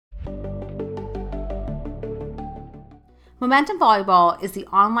Momentum Volleyball is the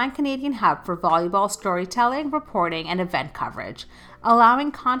online Canadian hub for volleyball storytelling, reporting, and event coverage,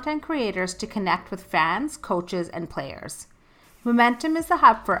 allowing content creators to connect with fans, coaches, and players. Momentum is the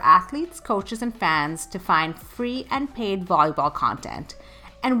hub for athletes, coaches, and fans to find free and paid volleyball content,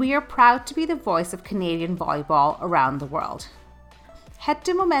 and we are proud to be the voice of Canadian volleyball around the world. Head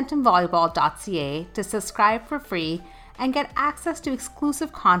to momentumvolleyball.ca to subscribe for free and get access to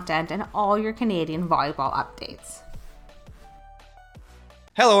exclusive content and all your Canadian volleyball updates.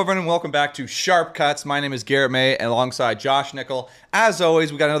 Hello everyone and welcome back to Sharp Cuts. My name is Garrett May and alongside Josh Nickel. As always,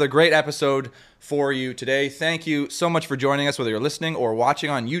 we got another great episode for you today. Thank you so much for joining us, whether you're listening or watching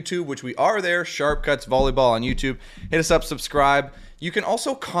on YouTube, which we are there, Sharp Cuts Volleyball on YouTube. Hit us up, subscribe. You can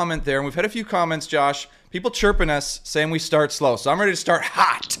also comment there, and we've had a few comments, Josh. People chirping us, saying we start slow. So I'm ready to start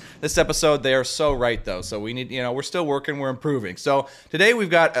hot this episode. They are so right, though. So we need, we're still working, we're improving. So today we've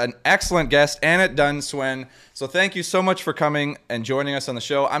got an excellent guest, Anna Dunswin. So thank you so much for coming and joining us on the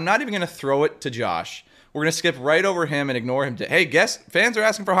show. I'm not even going to throw it to Josh. We're going to skip right over him and ignore him. Hey, fans are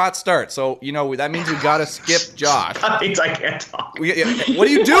asking for a hot start. So, that means we got to skip Josh. That means I can't talk. What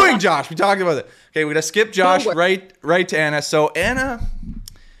are you doing, Josh? We talked about it. Okay, we're going to skip Josh right to Anna. So, Anna,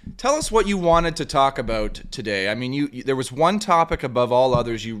 tell us what you wanted to talk about today. I mean, there was one topic above all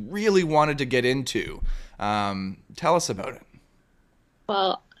others you really wanted to get into. Tell us about it.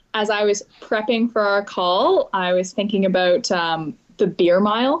 Well, as I was prepping for our call, I was thinking about the beer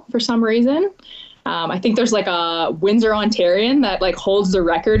mile for some reason. I think there's like a Windsor Ontarian that holds the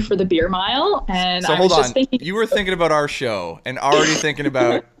record for the beer mile. And so I was hold just on. thinking, You were thinking about our show and already thinking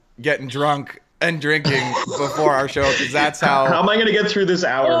about getting drunk and drinking before our show, because that's how am I going to get through this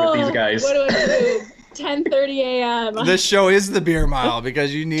hour with these guys? What do I do? 10:30 a.m. This show is the beer mile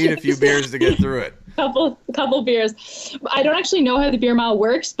because you need a few beers to get through it. Couple beers. I don't actually know how the beer mile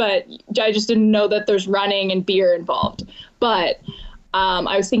works, but I just didn't know that there's running and beer involved. But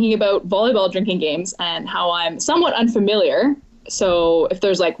I was thinking about volleyball drinking games and how I'm somewhat unfamiliar. So if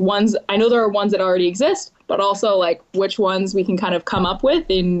there's ones, I know there are ones that already exist, but also which ones we can kind of come up with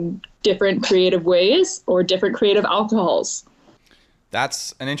in different creative ways or different creative alcohols.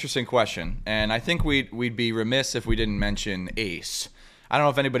 That's an interesting question, and I think we'd be remiss if we didn't mention Ace. I don't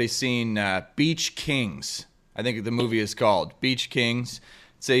know if anybody's seen Beach Kings. I think the movie is called Beach Kings.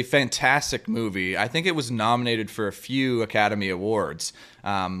 It's a fantastic movie. I think it was nominated for a few Academy Awards.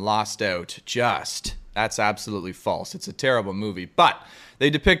 Lost out. That's absolutely false. It's a terrible movie. But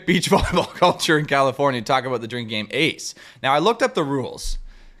they depict beach volleyball culture in California and talk about the drinking game Ace. Now, I looked up the rules,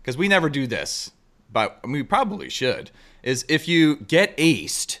 because we never do this, but we probably should, is if you get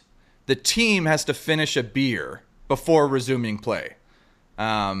aced, the team has to finish a beer before resuming play.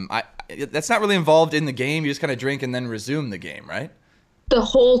 That's not really involved in the game. You just kind of drink and then resume the game, right? The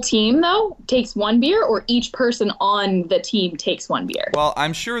whole team, though, takes one beer, or each person on the team takes one beer? Well,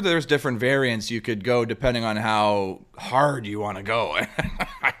 I'm sure there's different variants you could go depending on how hard you want to go.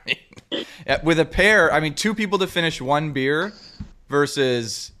 I mean, with a pair, two people to finish one beer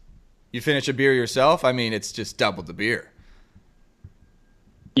versus you finish a beer yourself, it's just double the beer.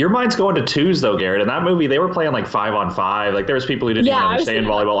 Your mind's going to twos, though, Garrett. In that movie, they were playing 5-on-5. There was people who didn't even understand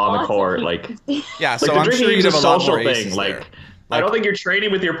volleyball on the court. Yeah, so the I'm drinking sure game's you'd a have a lot social more thing. aces there. I don't think you're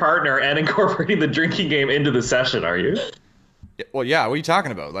training with your partner and incorporating the drinking game into the session, are you? Well, yeah, what are you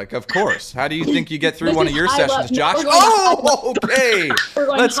talking about? Of course. How do you think you get through one of your Listen, sessions, Josh? Okay.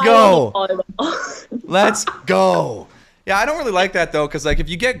 Let's go. Let's go. Yeah, I don't really like that, though, because, if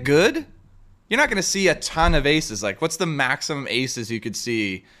you get good, you're not going to see a ton of aces. What's the maximum aces you could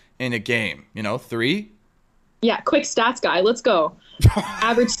see in a game? 3? Yeah, quick stats guy. Let's go.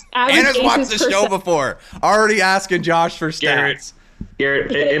 Average Anna's aces watched the per show before. Already asking Josh for stats.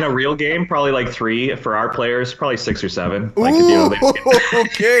 Garrett, in a real game, probably 3 for our players, probably 6 or 7.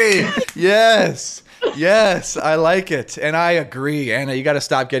 Okay. Yes, I like it, and I agree. Anna, you got to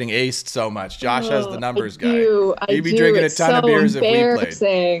stop getting aced so much. Josh has the numbers, guy. You'd be drinking a ton of beers if we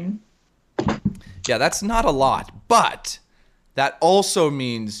played. Yeah, that's not a lot, but that also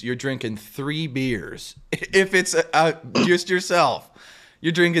means you're drinking 3 beers. If it's just yourself,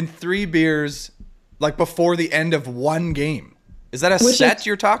 you're drinking 3 beers before the end of one game. Is that a set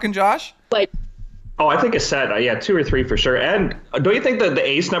you're talking, Josh? Oh, I think a set. Yeah, 2 or 3 for sure. And don't you think that the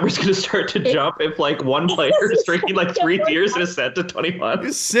ace number is going to start to jump if one player is drinking 3 beers in a set to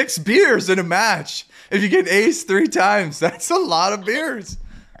 21? 6 beers in a match. If you get ace 3 times, that's a lot of beers.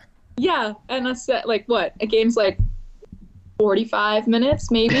 Yeah, and a set a game's 45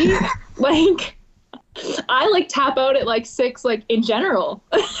 minutes maybe. I like tap out at like 6, like in general.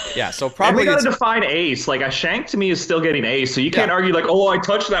 Yeah, so And we probably got it's, to define ace. Like a shank to me is still getting ace. So you can't Yeah. argue like, oh, I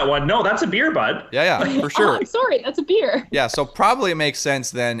touched that one. No, that's a beer, bud. yeah, for sure. Oh, sorry, that's a beer. Yeah, so probably it makes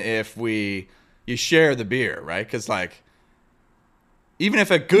sense then if you share the beer, right? Because like, even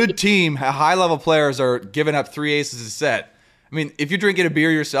if a good team, high level players are giving up 3 aces a set, I mean, if you're drinking a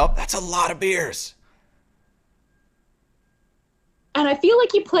beer yourself, that's a lot of beers. And I feel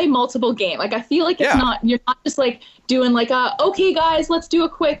like you play multiple games. Like I feel like it's Yeah. not, you're not just like doing like okay guys, let's do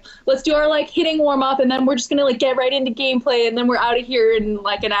our like hitting warm up and then we're just gonna like get right into gameplay and then we're out of here in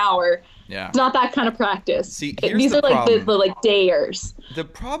like an hour. Yeah. It's not that kind of practice. See, here's These the are like the problem. like dayers. The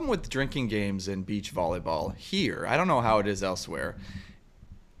problem with drinking games in beach volleyball here, I don't know how it is elsewhere.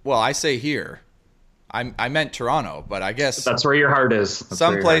 Well, I say here. I meant Toronto, but I guess That's where your heart is. That's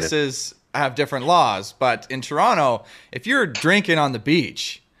some where your heart is. places have different laws. But in Toronto, if you're drinking on the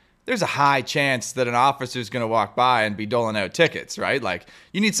beach, there's a high chance that an officer's going to walk by and be doling out tickets, right? Like,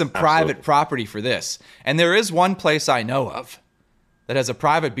 you need some private property for this. And there is one place I know of that has a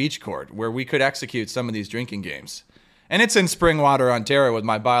private beach court where we could execute some of these drinking games. And it's in Springwater, Ontario, with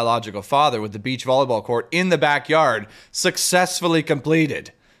my biological father, with the beach volleyball court in the backyard, successfully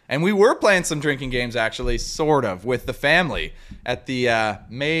completed. And we were playing some drinking games, actually, sort of, with the family at the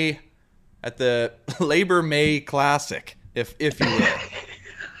Labor May Classic, if you will,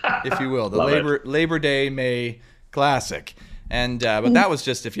 if you will, the Love Labor Day May Classic. And but that was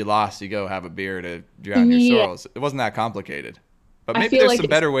just if you lost, you go have a beer to drown your Yeah. sorrows. It wasn't that complicated. But I maybe feel there's like some it's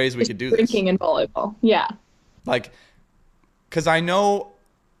better ways we just could do this. drinking and volleyball. Yeah. Like, because I know,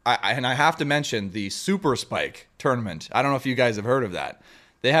 and I have to mention the Super Spike tournament. I don't know if you guys have heard of that.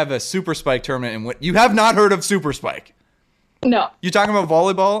 They have a Super Spike tournament, and you have not heard of Super Spike. No. You're talking about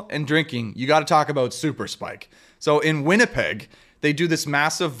volleyball and drinking. You got to talk about Super Spike. So in Winnipeg, they do this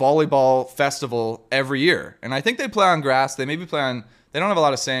massive volleyball festival every year, and I think they play on grass. They maybe play on. They don't have a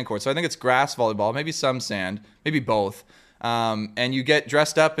lot of sand courts, so I think it's grass volleyball, maybe some sand, maybe both. And you get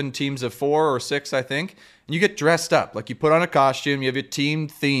dressed up in teams of 4 or 6, I think. And you get dressed up, like you put on a costume, you have your team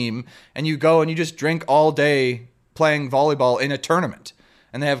theme, and you go and you just drink all day playing volleyball in a tournament.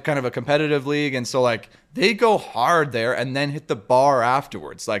 And they have kind of a competitive league, and so like they go hard there and then hit the bar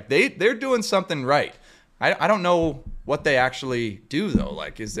afterwards. Like they're doing something right. I don't know what they actually do though.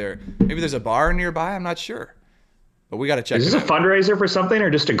 Like, maybe there's a bar nearby? I'm not sure, but we got to check. Is it this out. a fundraiser for something or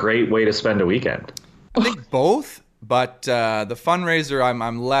just a great way to spend a weekend? I think both, but the fundraiser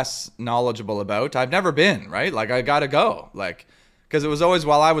I'm less knowledgeable about. I've never been, right? Like I gotta go, like, because it was always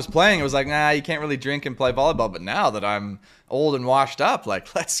while I was playing, it was like, nah, you can't really drink and play volleyball. But now that I'm old and washed up,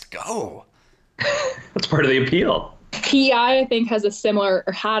 like, let's go. That's part of the appeal. PEI, I think, had a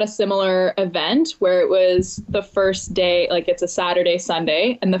similar event where it was the first day, like it's a Saturday,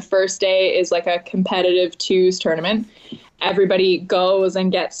 Sunday, and the first day is like a competitive twos tournament. Everybody goes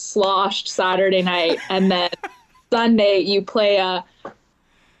and gets sloshed Saturday night, and then Sunday you play a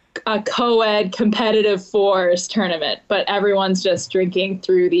co-ed competitive fours tournament, but everyone's just drinking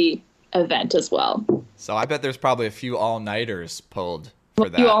through the event as well. So I bet there's probably a few all-nighters pulled for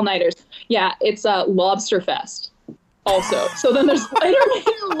that. You all-nighters. Yeah, it's a lobster fest also. So then there's later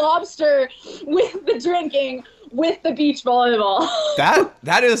lobster with the drinking, with the beach volleyball.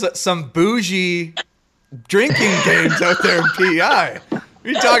 That is some bougie drinking games out there in PEI. What are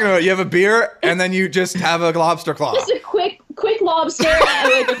you talking about? You have a beer and then you just have a lobster claw. Just a quick lobster,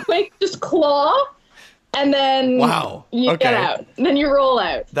 like a quick just claw, and then Wow. you Okay. get out. And then you roll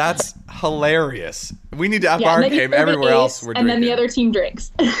out. That's hilarious. We need to up Yeah, our and then you game throw the everywhere ace, else we're and drinking. then the other team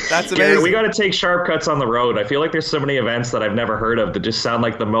drinks. That's amazing. Garrett, we got to take sharp cuts on the road. I feel like there's so many events that I've never heard of that just sound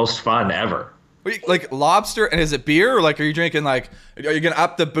like the most fun ever. Wait, like lobster, and is it beer, or like are you drinking like, are you gonna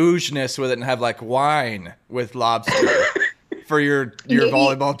up the bouginess with it and have like wine with lobster for your Maybe.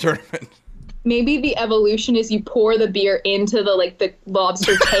 volleyball tournament? Maybe the evolution is you pour the beer into the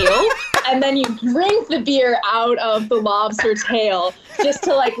lobster tail, and then you drink the beer out of the lobster tail just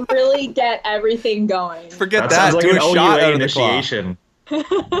to like really get everything going. Forget That sounds like do an a shot OUA out of the claw. initiation.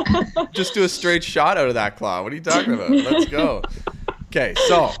 Just do a straight shot out of that claw. What are you talking about? Let's go. Okay,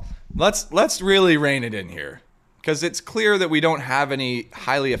 so let's really rein it in here, because it's clear that we don't have any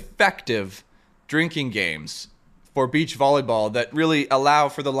highly effective drinking games for beach volleyball that really allow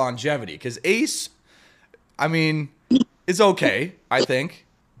for the longevity. Because Ace, I mean, is okay, I think,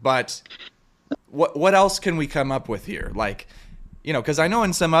 but what else can we come up with here? Like, you know, because I know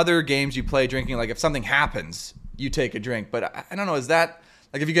in some other games you play drinking, like if something happens, you take a drink. But I don't know, is that,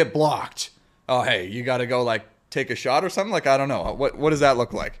 like if you get blocked, oh, hey, you got to go like take a shot or something? Like, I don't know. What does that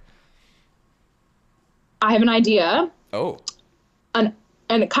look like? I have an idea, Oh, and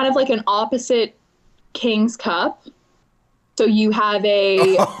kind of like an opposite King's Cup. So you have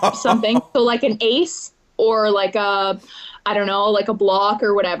a something, so like an ace or like a, I don't know, like a block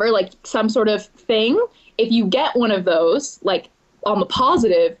or whatever, like some sort of thing. If you get one of those, like on the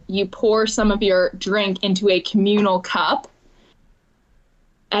positive, you pour some of your drink into a communal cup.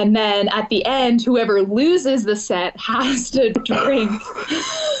 And then at the end, whoever loses the set has to drink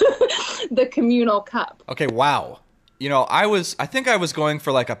the communal cup. Okay, wow. You know, I think I was going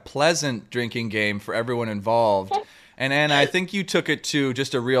for like a pleasant drinking game for everyone involved. And Anna, I think you took it to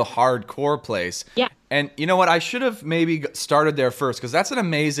just a real hardcore place. Yeah. And you know what? I should have maybe started there first because that's an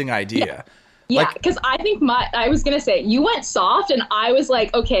amazing idea. Yeah, because I think I was going to say, you went soft and I was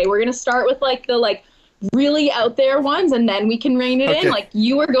like, okay, we're going to start with like the like really out there ones and then we can rein it in. Like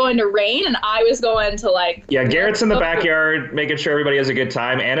you were going to rein and I was going to like. Yeah, Garrett's in the backyard making sure everybody has a good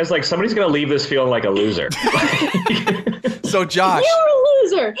time. Anna's like, somebody's going to leave this feeling like a loser. So Josh. You're a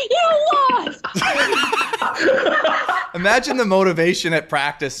loser. You lost. Imagine the motivation at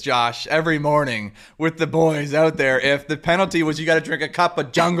practice, Josh, every morning with the boys out there if the penalty was you got to drink a cup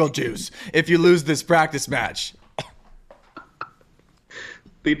of jungle juice if you lose this practice match.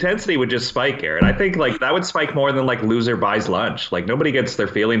 The intensity would just spike, Garrett. I think like that would spike more than like loser buys lunch. Like nobody gets their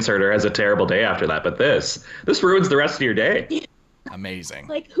feelings hurt or has a terrible day after that. But this ruins the rest of your day. Amazing.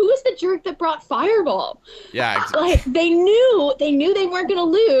 Like, who is the jerk that brought Fireball? Yeah, exactly. Like, they knew they weren't going to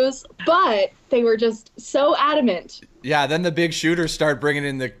lose, but they were just so adamant. Yeah, then the big shooters start bringing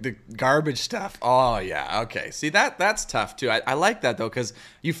in the garbage stuff. Oh, yeah, okay. See, that's tough, too. I like that, though, because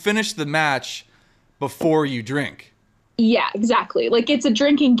you finish the match before you drink. Yeah, exactly. Like, it's a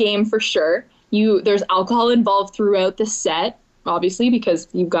drinking game for sure. There's alcohol involved throughout the set, obviously, because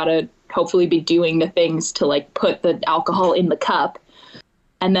you've got to hopefully be doing the things to like put the alcohol in the cup.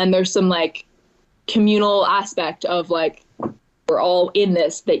 And then there's some like communal aspect of like, we're all in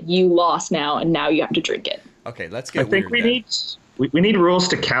this, that you lost now and now you have to drink it. Okay, let's get weird. I think we need rules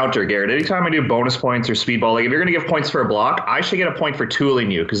to counter, Garrett. Anytime I do bonus points or speedball, like if you're going to give points for a block, I should get a point for tooling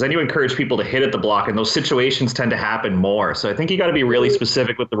you because then you encourage people to hit at the block and those situations tend to happen more. So I think you got to be really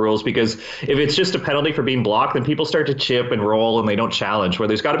specific with the rules because if it's just a penalty for being blocked, then people start to chip and roll and they don't challenge, where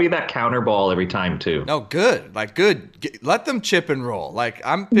there's got to be that counter ball every time too. No, good. Like good. Let them chip and roll. Like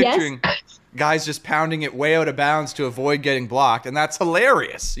I'm picturing guys just pounding it way out of bounds to avoid getting blocked, and that's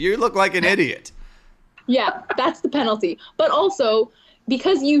hilarious. You look like an idiot. Yeah, that's the penalty. But also,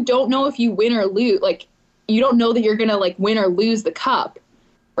 because you don't know if you win or lose, like, you don't know that you're going to, like, win or lose the cup,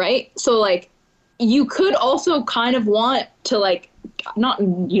 right? So, like, you could also kind of want to, like,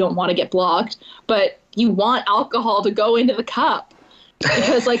 you don't want to get blocked, but you want alcohol to go into the cup.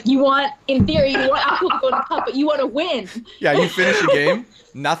 Because, like, in theory, you want alcohol to go in the cup, but you want to win. Yeah, you finish a game,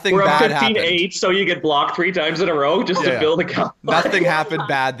 nothing We're bad up 15-8, so you get blocked 3 times in a row just to build a cup. Nothing happened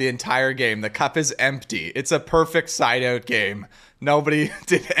bad the entire game. The cup is empty. It's a perfect side-out game. Nobody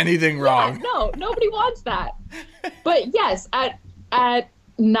did anything wrong. Yeah, no, nobody wants that. But yes, at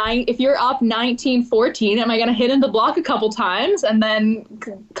 9, if you're up 19-14, am I going to hit in the block a couple times and then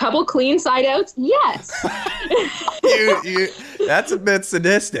couple clean side outs? Yes. That's a bit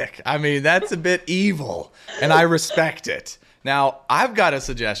sadistic. I mean, that's a bit evil, and I respect it. Now, I've got a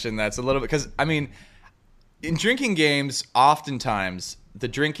suggestion that's a little bit, because, I mean, in drinking games, oftentimes the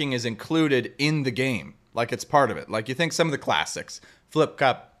drinking is included in the game. Like, it's part of it. Like, you think some of the classics, flip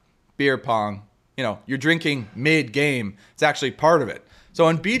cup, beer pong, you're drinking mid-game. It's actually part of it. So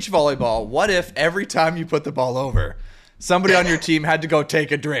in beach volleyball, what if every time you put the ball over, somebody on your team had to go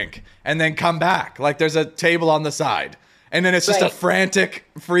take a drink and then come back? Like, there's a table on the side. And then it's just a frantic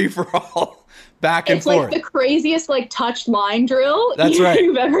free-for-all back and forth. It's like the craziest touch line drill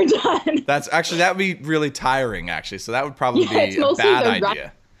you've ever done. That would be really tiring, actually. So that would probably be a bad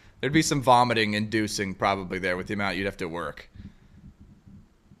idea. There'd be some vomiting inducing probably there with the amount you'd have to work.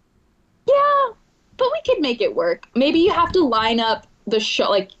 Yeah, but we could make it work. Maybe you have to line up the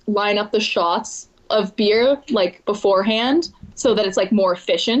shots of beer beforehand so that it's more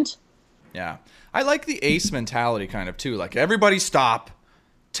efficient. Yeah. I like the ace mentality kind of too. Like, everybody stop,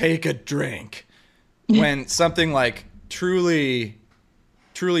 take a drink when something truly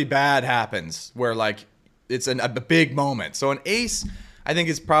bad happens, where it's a big moment. So an ace, I think,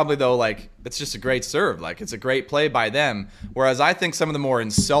 is probably though it's just a great serve. It's a great play by them. Whereas I think some of the more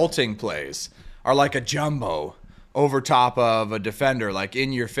insulting plays are like a jumbo over top of a defender,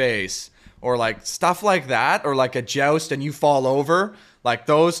 in your face, or stuff like that, or a joust and you fall over.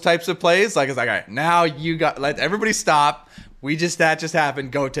 Those types of plays, it's all right, now let everybody stop. That just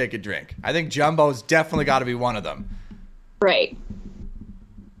happened. Go take a drink. I think jumbo's definitely got to be one of them. Right.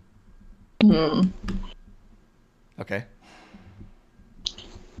 Mm-hmm. Okay.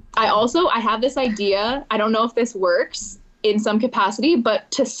 I have this idea. I don't know if this works in some capacity, but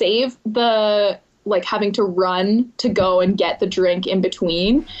to save the like having to run to go and get the drink in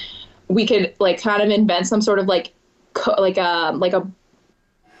between, we could like kind of invent some sort of like a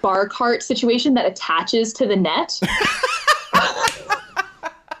bar cart situation that attaches to the net.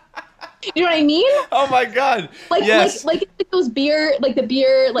 You know what I mean? Oh my God! Yes. Like those beer, like the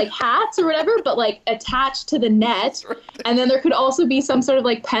beer, like hats or whatever, but like attached to the net. Right. And then there could also be some sort of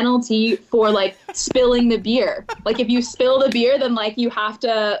like penalty for like spilling the beer. Like if you spill the beer, then like you have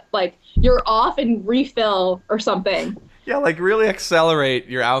to like you're off and refill or something. Yeah, like really accelerate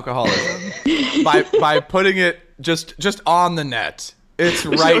your alcoholism by putting it just on the net. It's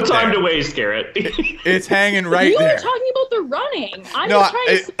right there. No time to waste, Garrett. It's hanging right there. You were talking about the running. I'm just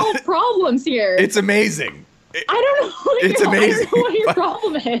trying to solve problems here. It's amazing. I don't know. It's amazing. I don't know what your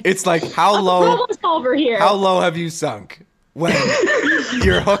problem is. It's like how I'm low. the problem solver here. How low have you sunk when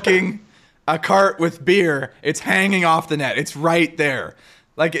you're hooking a cart with beer? It's hanging off the net. It's right there.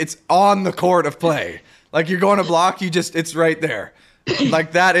 Like it's on the court of play. Like you're going to block. It's right there.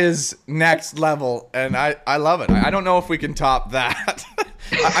 Like that is next level, and I love it. I don't know if we can top that.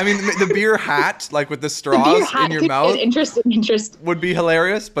 I mean, the beer hat, like with the straws in your mouth, interest would be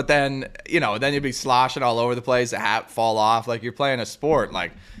hilarious. But then then you'd be sloshing all over the place. The hat fall off. Like you're playing a sport.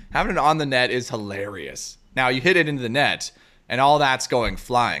 Like having it on the net is hilarious. Now you hit it into the net, and all that's going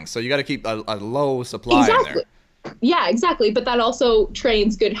flying. So you got to keep a low supply in there. Yeah, exactly. But that also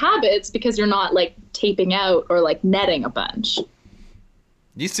trains good habits because you're not like taping out or like netting a bunch.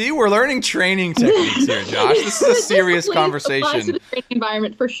 You see, we're learning training techniques here, Josh. This is a serious conversation to the training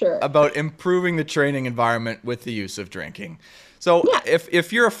environment for sure. About improving the training environment with the use of drinking. So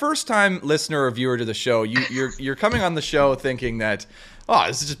if you're a first-time listener or viewer to the show, you're coming on the show thinking that, oh,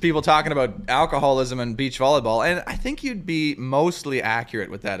 this is just people talking about alcoholism and beach volleyball, and I think you'd be mostly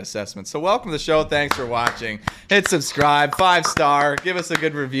accurate with that assessment. So welcome to the show. Thanks for watching. Hit subscribe, 5-star, give us a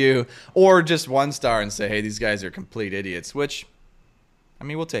good review, or just 1-star and say, hey, these guys are complete idiots, which... I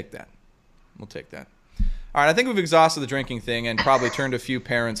mean, we'll take that. All right, I think we've exhausted the drinking thing and probably turned a few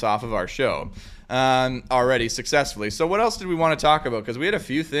parents off of our show already successfully. So what else did we want to talk about? Because we had a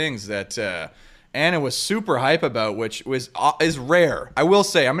few things that Anna was super hype about, which is rare. I will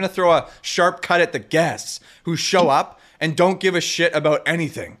say, I'm going to throw a sharp cut at the guests who show up and don't give a shit about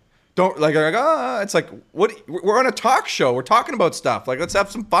anything. It's like, what? We're on a talk show. We're talking about stuff. Like, let's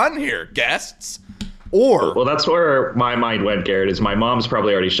have some fun here, guests. Well, that's where my mind went, Garrett, is my mom's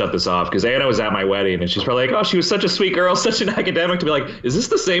probably already shut this off because Anna was at my wedding and she's probably like, oh, she was such a sweet girl, such an academic, to be like, is this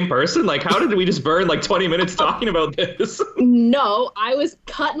the same person? Like, how did we just burn like 20 minutes talking about this? No, I was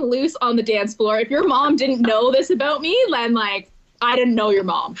cutting loose on the dance floor. If your mom didn't know this about me, then like, I didn't know your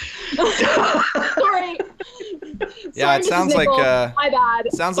mom. Sorry. Yeah, it sounds Nickel, like my bad.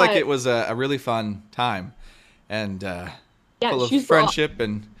 It sounds like it was a really fun time and full of friendship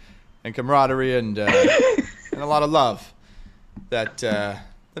and camaraderie and a lot of love that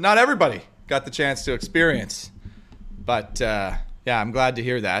not everybody got the chance to experience. But yeah, I'm glad to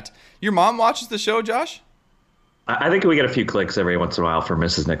hear that. Your mom watches the show, Josh? I think we get a few clicks every once in a while from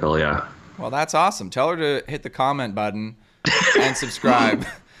Mrs. Nickel, yeah. Well, that's awesome. Tell her to hit the comment button and subscribe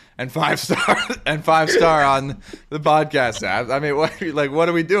and 5-star on the podcast app. I mean, what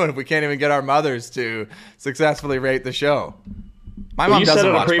are we doing if we can't even get our mothers to successfully rate the show? My mom doesn't watch. You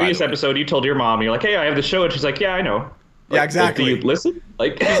said on a previous episode, you told your mom, you're like, hey, I have the show. And she's like, yeah, I know. Like, yeah, exactly. Do you listen?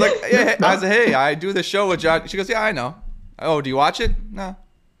 Like, she's like, yeah. I said, hey, I do the show with Josh. She goes, yeah, I know. Oh, do you watch it? No.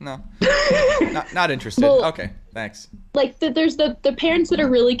 Not interested. Well, okay, thanks. Like, there's the parents that are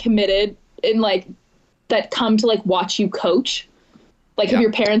really committed and, like, that come to, like, watch you coach. Like, if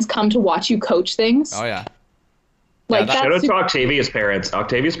your parents come to watch you coach things. Oh, yeah. Like, yeah, shout out to Octavia's parents.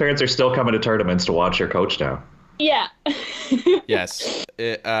 Octavia's parents are still coming to tournaments to watch her coach now. Yeah. Yes.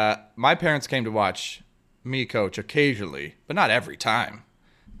 My parents came to watch me coach occasionally, but not every time.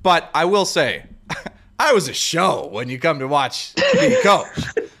 But I will say, I was a show when you come to watch me coach.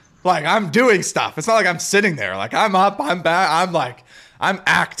 Like, I'm doing stuff. It's not like I'm sitting there. Like, I'm up, I'm back. I'm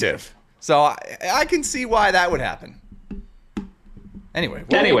active. So I can see why that would happen. Anyway.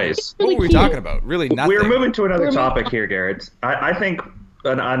 Anyways. What were we talking about? Really nothing. We're moving to another topic here, Garrett. I think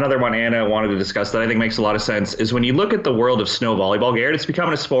another one Anna wanted to discuss that I think makes a lot of sense is when you look at the world of snow volleyball, Garrett, it's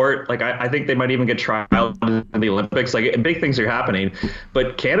becoming a sport. Like, I think they might even get trialed in the Olympics. Like, big things are happening.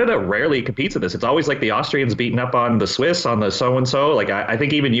 But Canada rarely competes at this. It's always like the Austrians beating up on the Swiss, on the so-and-so. Like, I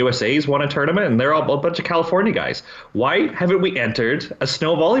think even USA's won a tournament, and they're all a bunch of California guys. Why haven't we entered a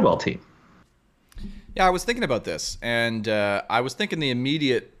snow volleyball team? Yeah, I was thinking about this, and I was thinking the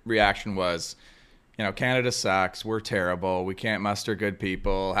immediate reaction was, Canada sucks. We're terrible. We can't muster good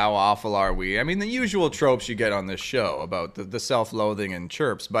people. How awful are we? I mean, the usual tropes you get on this show about the self-loathing and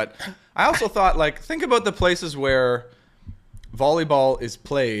chirps. But I also thought, like, think about the places where volleyball is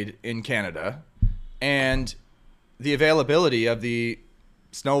played in Canada and the availability of the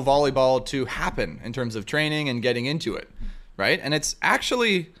snow volleyball to happen in terms of training and getting into it, right? And it's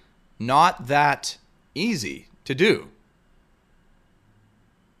actually not that easy to do,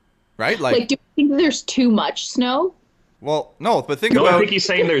 right? Like, do you think there's too much snow? Well, no, but think No, about... I think he's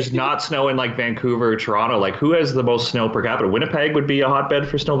saying there's not snow in like Vancouver or Toronto. Like, who has the most snow per capita? Winnipeg would be a hotbed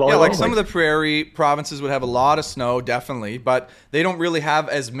for snow volleyball. Yeah, like some of the prairie provinces would have a lot of snow, definitely, but they don't really have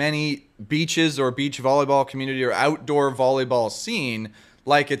as many beaches or beach volleyball community or outdoor volleyball scene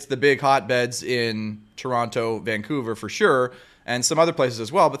like it's the big hotbeds in Toronto, Vancouver for sure, and some other places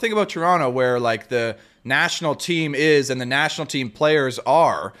as well. But think about Toronto, where like the national team is and the national team players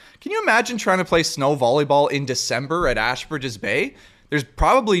are. Can you imagine trying to play snow volleyball in December at Ashbridges Bay? There's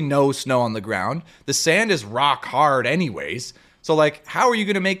probably no snow on the ground. The sand is rock hard anyways. So like, how are you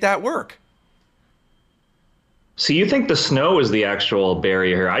going to make that work? So you think the snow is the actual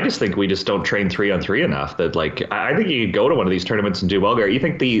barrier here? I just think we just don't train 3-on-3 enough. That like, I think you could go to one of these tournaments and do well. Garrett, you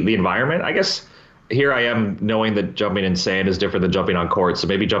think the environment? I guess here I am knowing that jumping in sand is different than jumping on court. So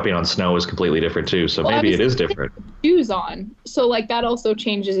maybe jumping on snow is completely different too. So maybe it is different. Shoes on, so like that also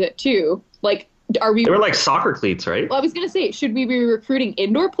changes it too. Like, are we? They were like soccer cleats, right? Well, I was gonna say, should we be recruiting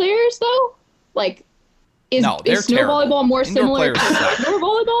indoor players though? Like, is snow terrible. volleyball more Indoor similar players to suck. indoor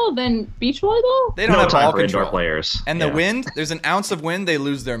volleyball than beach volleyball? They don't No have time ball for control. indoor players. And the wind, there's an ounce of wind, they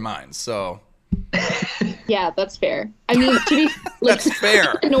lose their minds. So Yeah, that's fair. I mean, to be like, that's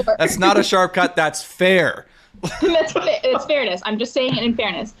fair. That's not a sharp cut. That's fair. It's fairness. I'm just saying it in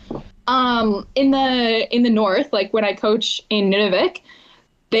fairness. In the north, like when I coach in Nunavik,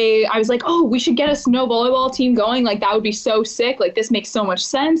 I was like, oh, we should get a snow volleyball team going. Like, that would be so sick. Like, this makes so much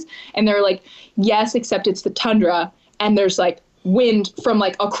sense. And they're like, yes, except it's the tundra. And there's like wind from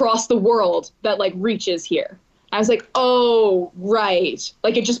like across the world that like reaches here. I was like, oh, right.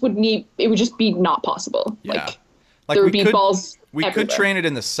 Like, it would just be not possible. Yeah. Like there would be balls We everywhere. could train it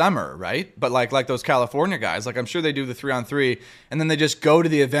in the summer, right? But like those California guys, like I'm sure they do the 3-on-3 and then they just go to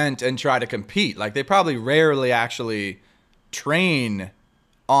the event and try to compete. Like they probably rarely actually train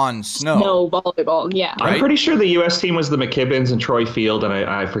on snow. Snow volleyball, yeah. Right? I'm pretty sure the U.S. team was the McKibbins and Troy Field, and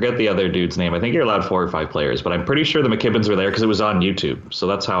I forget the other dude's name. I think you're allowed 4 or 5 players, but I'm pretty sure the McKibbins were there because it was on YouTube. So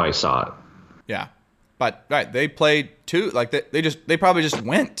that's how I saw it. Yeah. But right, they played too. Like they probably just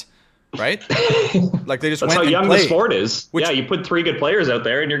went, right? Like they just That's went how and young played. the sport is. Which- Yeah, you put 3 good players out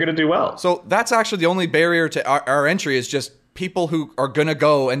there and you're going to do well. So that's actually the only barrier to our entry is just people who are going to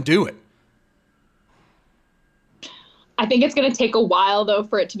go and do it. I think it's going to take a while though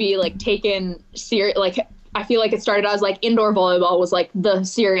for it to be like taken serious. Like, I feel like it started as like indoor volleyball was like the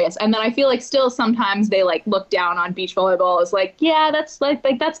serious. And then I feel like still sometimes they like look down on beach volleyball as like, yeah, that's like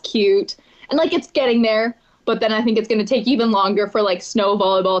that's cute. And like it's getting there. But then I think it's going to take even longer for like snow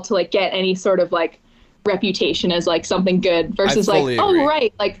volleyball to like get any sort of like reputation as like something good versus like, fully oh, agree.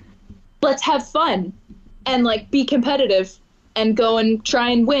 right. Like, let's have fun and like be competitive and go and try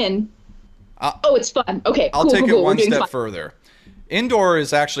and win. Oh, it's fun. Okay, I'll cool, take cool, it cool. one We're doing step fun. further. Indoor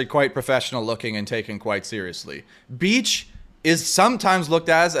is actually quite professional looking and taken quite seriously. Beach is sometimes looked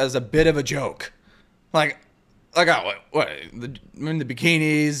at as a bit of a joke. Like oh, what in the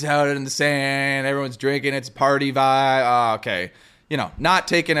bikinis out in the sand, everyone's drinking, it's party vibe. Oh, okay. Not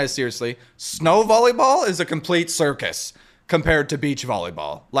taken as seriously. Snow volleyball is a complete circus compared to beach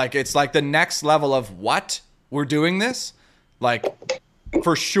volleyball. Like, it's like the next level of what? We're doing this? Like,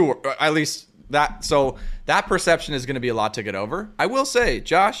 for sure. At least that perception is going to be a lot to get over. I will say,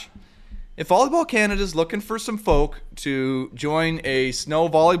 Josh, if Volleyball Canada's looking for some folk to join a snow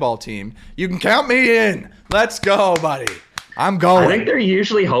volleyball team, you can count me in. Let's go, buddy. I'm going. I think they're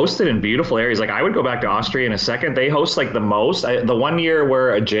usually hosted in beautiful areas. Like, I would go back to Austria in a second. They host like the most. The one year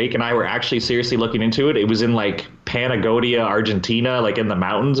where Jake and I were actually seriously looking into it, it was in like Panagotia, Argentina, like in the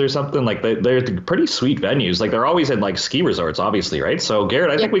mountains or something. Like they're pretty sweet venues. Like they're always in like ski resorts, obviously, right? So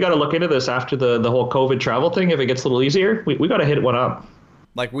Garrett, I think we got to look into this after the whole COVID travel thing. If it gets a little easier, we got to hit one up.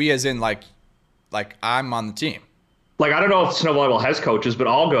 Like we as in like I'm on the team. Like, I don't know if snow volleyball has coaches, but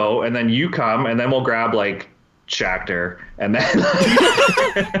I'll go and then you come and then we'll grab like Shakhtar, and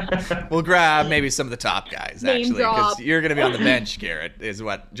then we'll grab maybe some of the top guys, Name actually, because drop. you're going to be on the bench, Garrett, is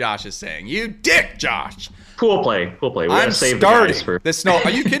what Josh is saying. You dick, Josh. Pool play. We I'm gotta save starting the guys for. the snow.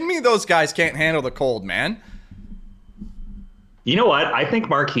 Are you kidding me? Those guys can't handle the cold, man. You know what? I think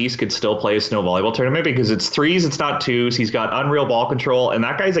Marquise could still play a snow volleyball tournament because it's 3s, it's not 2s. He's got unreal ball control, and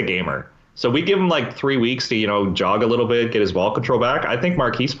that guy's a gamer. So we give him like 3 weeks to, jog a little bit, get his ball control back. I think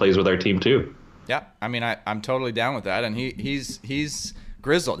Marquise plays with our team too. Yeah, I mean, I'm totally down with that, and he's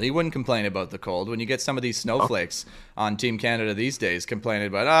grizzled. He wouldn't complain about the cold. When you get some of these snowflakes on Team Canada these days complaining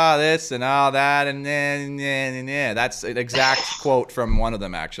about this and all that and then that's an exact quote from one of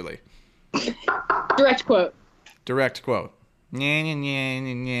them actually. Direct quote.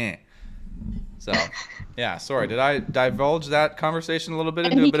 So, yeah, sorry. Did I divulge that conversation a little bit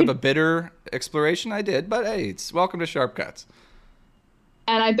into a bit of a bitter exploration? I did, but hey, it's welcome to Sharp Cuts.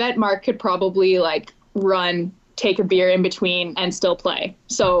 And I bet Mark could probably run, take a beer in between, and still play.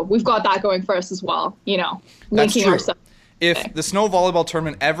 So we've got that going for us as well. That's linking true. ourselves. If the snow volleyball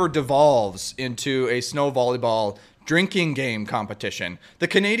tournament ever devolves into a snow volleyball drinking game competition, the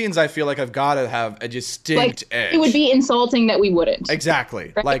Canadians, I feel like, have got to have a distinct edge. It would be insulting that we wouldn't.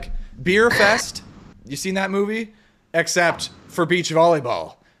 Exactly. Right? Like Beer Fest. You seen that movie? Except for beach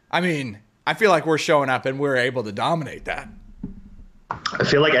volleyball. I mean, I feel like we're showing up and we're able to dominate that. I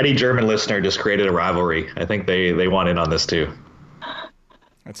feel like any German listener just created a rivalry. I think they want in on this too.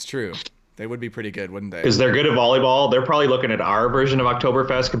 That's true. They would be pretty good, wouldn't they? Because they're good at volleyball. They're probably looking at our version of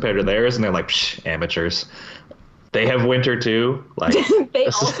Oktoberfest compared to theirs, and they're like, psh, amateurs. They have winter too. Like They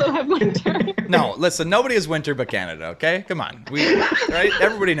also have winter. No, listen, nobody has winter but Canada, okay? Come on. Right?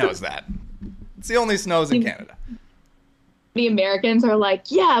 Everybody knows that. It's the only snows in Canada. The Americans are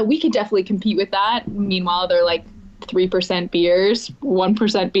like, yeah, we could definitely compete with that. Meanwhile, they're like 3% beers,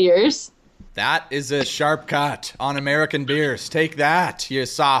 1% beers. That is a sharp cut on American beers. Take that, you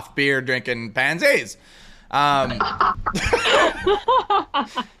soft beer drinking pansies.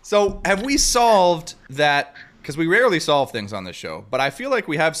 So have we solved that? Because we rarely solve things on this show, but I feel like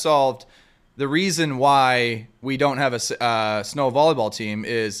we have solved the reason why we don't have a snow volleyball team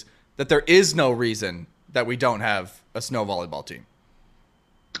is that there is no reason that we don't have a snow volleyball team.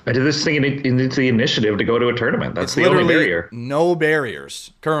 I did this thing into the initiative to go to a tournament. That's It's the only literally barrier. no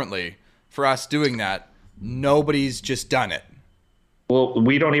barriers currently for us doing that. Nobody's just done it. Well,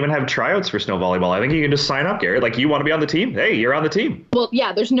 we don't even have tryouts for snow volleyball. I think you can just sign up, Garrett. Like, you want to be on the team? Hey, you're on the team. Well,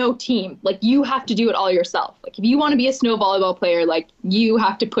 yeah, there's no team. Like, you have to do it all yourself. Like, if you want to be a snow volleyball player, you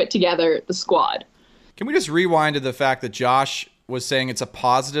have to put together the squad. Can we just rewind to the fact that Josh was saying it's a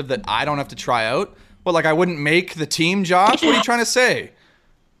positive that I don't have to try out? What, I wouldn't make the team, Josh? What are you trying to say?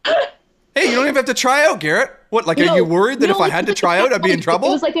 Hey, you don't even have to try out, Garrett. What, are you worried that if I had to try out, I'd be in trouble?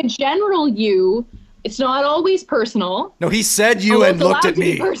 It was like a general you. It's not always personal. No, he said you and looked at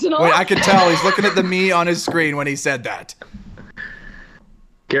me. Wait, I could tell. He's looking at the me on his screen when he said that.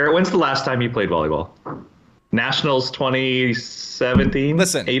 Garrett, when's the last time you played volleyball? Nationals 2017?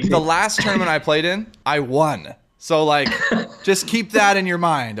 Listen, 18? the last tournament I played in, I won. So, just keep that in your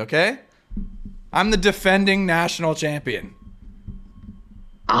mind, okay? I'm the defending national champion.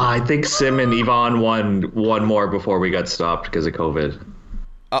 I think Sim and Yvonne won one more before we got stopped because of COVID.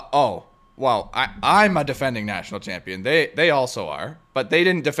 Well, I'm a defending national champion. They also are, but they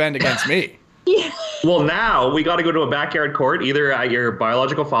didn't defend against me. Yeah. Well, now we got to go to a backyard court, either at your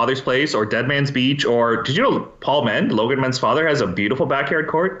biological father's place or Dead Man's Beach, or did you know Paul Mend, Logan Mend's father, has a beautiful backyard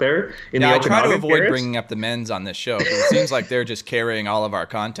court there in the I Okanagan? try to avoid Garrett? bringing up the men's on this show because it seems like they're just carrying all of our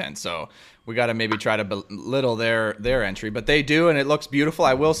content. So we got to maybe try to belittle their entry, but they do, and it looks beautiful.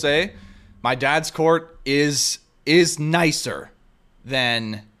 I will say, my dad's court is nicer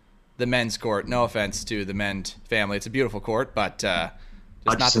than the men's court. No offense to the Mend family, it's a beautiful court, but just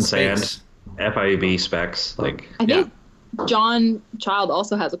not the space. FIB specs, I think John Child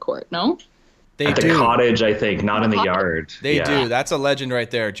also has a court. No, They at the do. cottage, I think, not in the yard. They do. That's a legend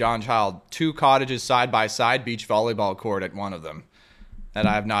right there. John Child, 2 cottages side by side, beach volleyball court at one of them that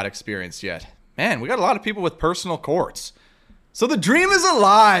I have not experienced yet. Man, we got a lot of people with personal courts. So the dream is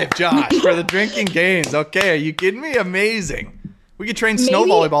alive, Josh, for the drinking games. Okay, are you kidding me? Amazing. We could train snow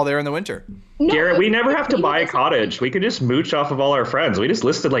volleyball there in the winter. No, Garrett, we never have to buy a cottage. We could just mooch off of all our friends. We just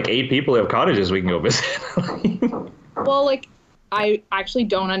listed 8 people who have cottages we can go visit. Well, I actually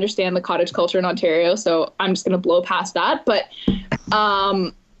don't understand the cottage culture in Ontario, so I'm just gonna blow past that. But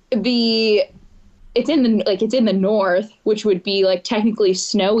it's in the north, which would be technically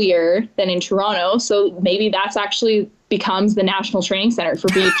snowier than in Toronto. So maybe that's actually becomes the national training center for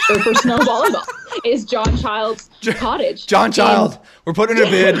beach or for snow volleyball. Is John Child's cottage? John Child, we're putting in a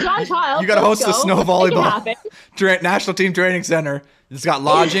bid. John Child, You got to host the snow volleyball Make it national team training center. It's got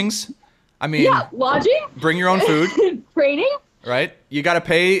lodgings. I mean, yeah, lodging, bring your own food. training. Right? You got to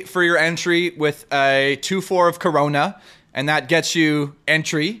pay for your entry with a 2-4 of Corona, and that gets you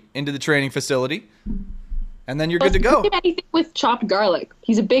entry into the training facility. And then you're good to go. Anything with chopped garlic.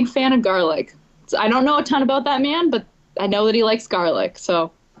 He's a big fan of garlic. So I don't know a ton about that man, but I know that he likes garlic.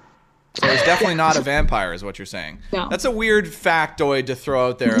 So So he's definitely not a vampire, is what you're saying. No. That's a weird factoid to throw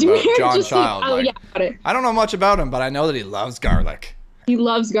out there about Weird, John just like, Child. oh, Like, yeah, got it. I don't know much about him, but I know that he loves garlic. He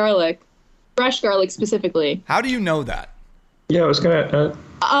loves garlic. Fresh garlic specifically. How do you know that? Yeah, I was gonna.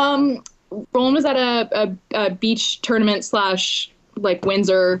 Roland was at a beach tournament / like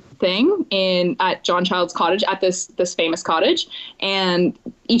Windsor thing at John Child's cottage, at this famous cottage, and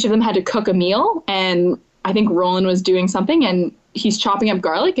each of them had to cook a meal, and I think Roland was doing something and he's chopping up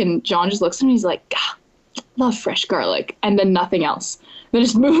garlic, and John just looks at him and he's like, "God, love fresh garlic," and then nothing else. Then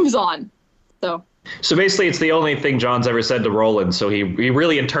just moves on. So basically, it's the only thing John's ever said to Roland. So he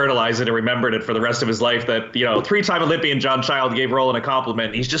really internalized it and remembered it for the rest of his life. That 3-time Olympian John Child gave Roland a compliment.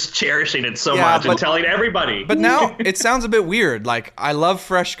 And he's just cherishing it so much and telling everybody. But now it sounds a bit weird. Like, I love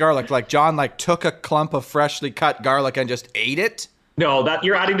fresh garlic. Like John took a clump of freshly cut garlic and just ate it. No, that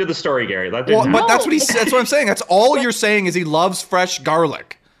you're adding to the story, Gary. But that's what that's what I'm saying. That's all you're saying is he loves fresh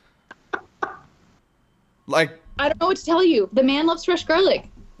garlic. Like, I don't know what to tell you. The man loves fresh garlic.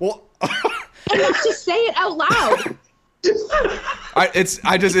 Well, And let's just say it out loud. I just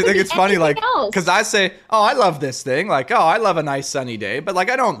think it's funny, like, because I say, oh, I love this thing. Like, oh, I love a nice sunny day. But, like,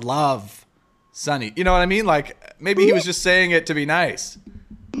 I don't love sunny. You know what I mean? Like, maybe he was just saying it to be nice.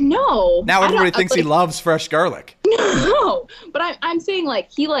 No. Now everybody thinks he loves fresh garlic. No. But I'm saying,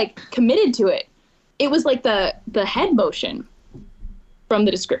 like, he, committed to it. It was, like, the head motion from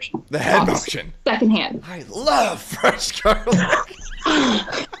the description. The head motion. Secondhand. I love fresh garlic.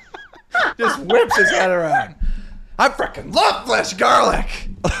 Just whips his head around. I freaking love fresh garlic.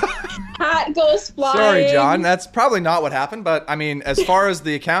 Hat goes flying. Sorry, John. That's probably not what happened. But, I mean, as far as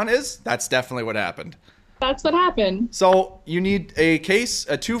the account is, that's definitely what happened. That's what happened. So you need a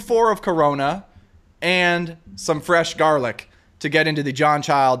 2-4 of Corona and some fresh garlic to get into the John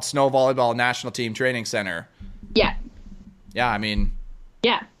Child Snow Volleyball National Team Training Center. Yeah. Yeah, I mean,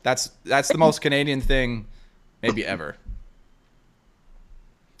 yeah, that's the most Canadian thing maybe ever.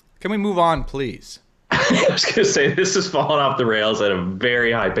 Can we move on, please? I was going to say, this is falling off the rails at a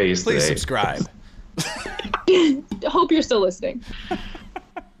very high pace Please today. subscribe. Hope you're still listening.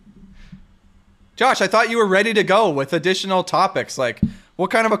 Josh, I thought you were ready to go with additional topics. Like, what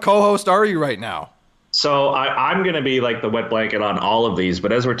kind of a co-host are you right now? So I'm going to be like the wet blanket on all of these,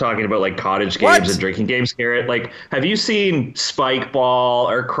 but as we're talking about like cottage games and drinking games, Garrett, like, have you seen Spike Ball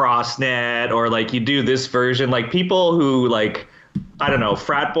or Crossnet, or like you do this version, like people who like, I don't know,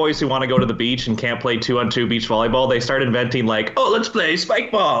 frat boys who want to go to the beach and can't play 2-on-2 beach volleyball, they start inventing like, oh, let's play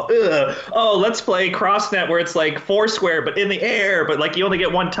spike ball. Oh, let's play crossnet where it's like foursquare but in the air, but like you only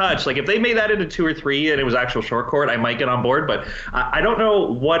get one touch. Like if they made that into 2 or 3 and it was actual short court, I might get on board. But I don't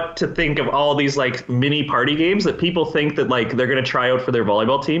know what to think of all these like mini party games that people think that like they're going to try out for their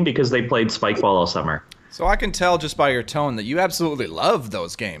volleyball team because they played spike ball all summer. So I can tell just by your tone that you absolutely love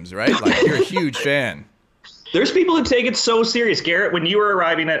those games, right? Like you're a huge fan. There's people who take it so serious. Garrett, when you were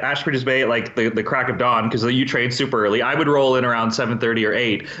arriving at Ashbridges Bay at like the crack of dawn, because you trained super early, I would roll in around 7:30 or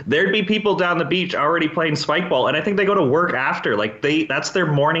 8. There'd be people down the beach already playing spike ball, and I think they go to work after. Like that's their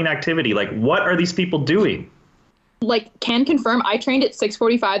morning activity. Like, what are these people doing? Like, can confirm, I trained at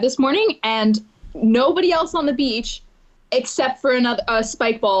 6:45 this morning, and nobody else on the beach except for a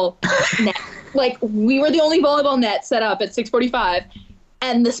spike ball net. Like, we were the only volleyball net set up at 6:45,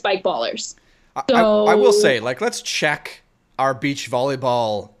 and the spike ballers. So, I will say, like, let's check our beach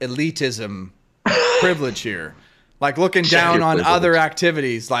volleyball elitism privilege here. Like, looking down on other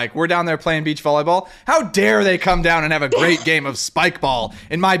activities. Like, we're down there playing beach volleyball. How dare they come down and have a great game of spike ball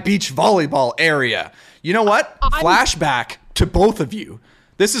in my beach volleyball area? You know what? Flashback to both of you.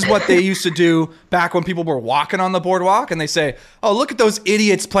 This is what they used to do back when people were walking on the boardwalk, and they say, oh, look at those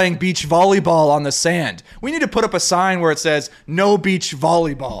idiots playing beach volleyball on the sand. We need to put up a sign where it says, no beach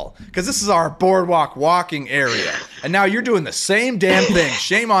volleyball, because this is our boardwalk walking area. And now you're doing the same damn thing.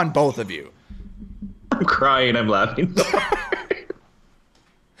 Shame on both of you. I'm crying. I'm laughing.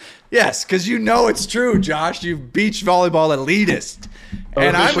 Yes, because you know it's true, Josh. You beach volleyball elitist.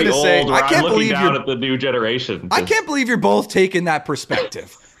 And I'm going to say, I can't believe you're at the new generation. I can't believe you're both taking that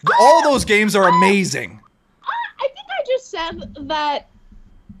perspective. All those games are amazing. I think I just said that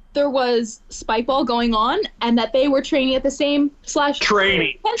there was spike ball going on and that they were training at the same /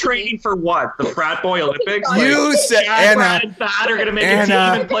 training for what? The frat boy Olympics? You said Anna and Thad are going to make a team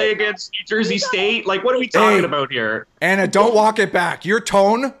and play against Jersey State. Like, what are we talking about here? Anna, don't walk it back. Your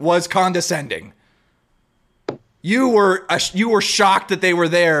tone was condescending. You were shocked that they were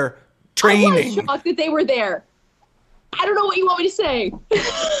there training. I was shocked that they were there. I don't know what you want me to say.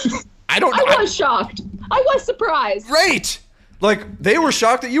 I don't know. I was shocked. I was surprised. Great. Like, they were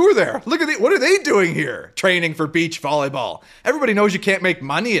shocked that you were there. Look at what are they doing here? Training for beach volleyball. Everybody knows you can't make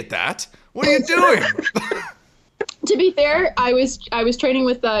money at that. What are you doing? To be fair, I was training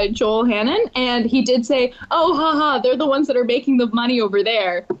with Joel Hannon, and he did say, "Oh, haha, they're the ones that are making the money over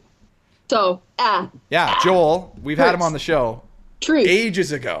there." So, Yeah, Joel, we've had him on the show truth.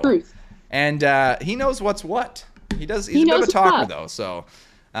 ages ago. Truth. And he knows what's what. He's a bit of knows a talker, what's though, so.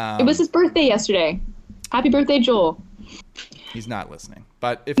 It was his birthday yesterday. Happy birthday, Joel. He's not listening.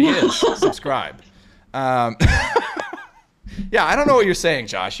 But if he is, subscribe. Yeah, I don't know what you're saying,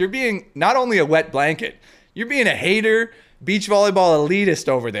 Josh. You're being not only a wet blanket, you're being a hater, beach volleyball elitist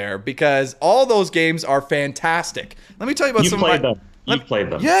over there, because all those games are fantastic. Let me tell you about some of my... You've played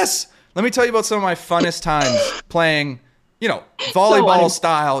them. Yes! Let me tell you about some of my funnest times playing,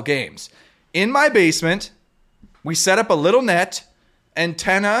 volleyball-style games. In my basement, we set up a little net,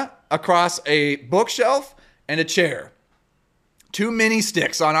 antenna across a bookshelf, and a chair. 2 mini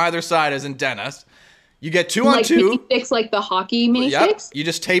sticks on either side as antennas. You get 2 on 2. Mini sticks, like the hockey mini sticks? You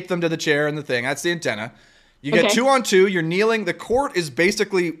just tape them to the chair and the thing. That's the antenna. You get 2 on 2. You're kneeling. The court is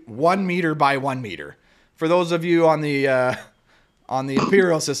basically 1 meter by 1 meter. For those of you on the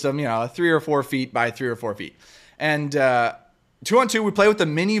Imperial system, 3 or 4 feet by 3 or 4 feet. And 2 on 2, we play with the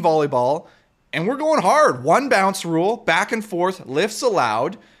mini volleyball, and we're going hard. 1 bounce rule, back and forth, lifts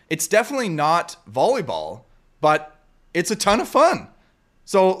allowed. It's definitely not volleyball, but it's a ton of fun.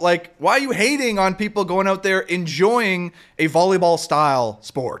 So, why are you hating on people going out there enjoying a volleyball-style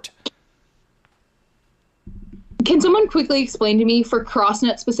sport? Can someone quickly explain to me, for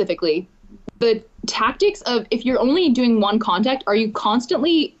CrossNet specifically, the tactics of, if you're only doing 1 contact, are you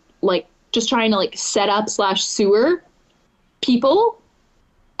constantly, just trying to, set up / sewer people?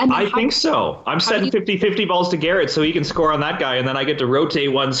 And I think so. I'm setting 50-50 balls to Garrett so he can score on that guy, and then I get to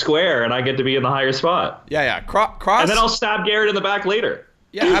rotate 1 square, and I get to be in the higher spot. Yeah. Cross. And then I'll stab Garrett in the back later.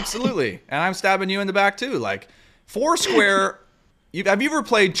 Yeah, absolutely. And I'm stabbing you in the back, too. Foursquare, have you ever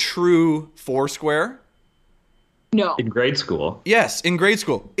played true Foursquare? No. In grade school. Yes, in grade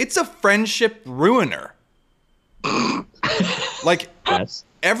school. It's a friendship ruiner. Yes.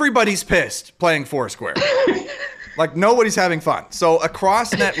 Everybody's pissed playing Foursquare. Nobody's having fun. So a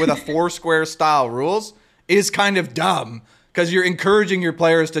CrossNet with a Foursquare style rules is kind of dumb because you're encouraging your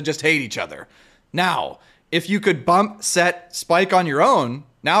players to just hate each other. Now, if you could bump, set, spike on your own,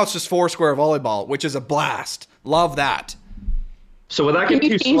 now it's just Foursquare volleyball, which is a blast. Love that. So would that get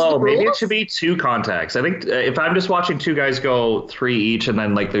too slow? Maybe it should be 2 contacts. I think if I'm just watching 2 guys go 3 each and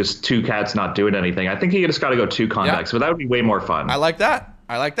then there's 2 cats not doing anything, I think you just got to go 2 contacts. But that would be way more fun. I like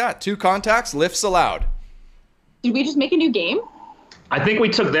that. 2 contacts, lifts allowed. Did we just make a new game? I think we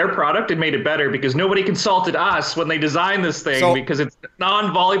took their product and made it better because nobody consulted us when they designed this thing because it's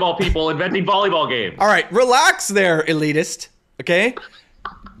non-volleyball people inventing volleyball games. All right, relax there, elitist. Okay?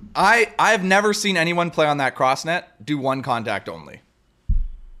 I've never seen anyone play on that CrossNet do 1 contact only.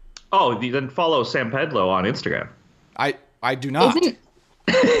 Oh, then follow Sam Pedlow on Instagram. I do not. If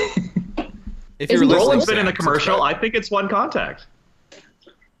you're listening, Roland's been in the commercial. Subscribe. I think it's 1 contact.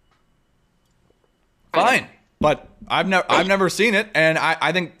 Fine. But I've never seen it, and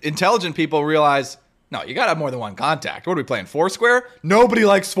I think intelligent people realize, no, you got to have more than 1 contact. What are we playing, Foursquare? Nobody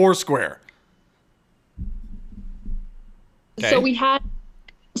likes Foursquare. Okay. So we had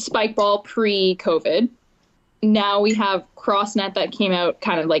Spikeball pre-COVID. Now we have CrossNet that came out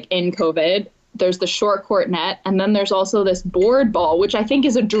kind of in COVID. There's the short court net, and then there's also this board ball, which I think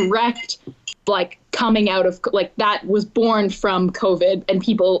is a direct coming out of that was born from COVID and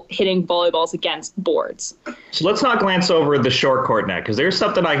people hitting volleyballs against boards. So let's not glance over the short court net because there's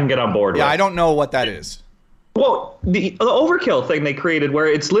something I can get on board with. Yeah, I don't know what that is. Well, the overkill thing they created where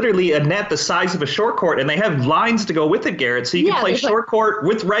it's literally a net the size of a short court and they have lines to go with it, Garrett, so you can play short court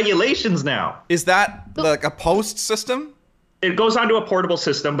with regulations now. Is that a post system? It goes onto a portable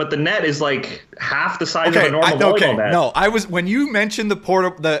system, but the net is half the size of a normal volleyball net. No, when you mentioned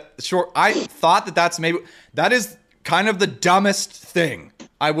the short, I thought that is kind of the dumbest thing,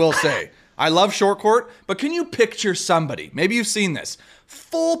 I will say. I love short court, but can you picture somebody, maybe you've seen this,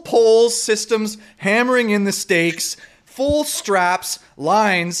 full poles, systems, hammering in the stakes, full straps,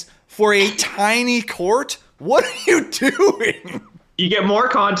 lines for a tiny court? What are you doing? You get more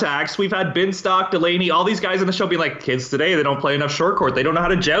contacts. We've had Binstock, Delaney, all these guys on the show be like, kids today, they don't play enough short court. They don't know how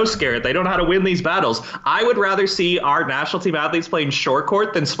to joust, Garrett. They don't know how to win these battles. I would rather see our national team athletes playing short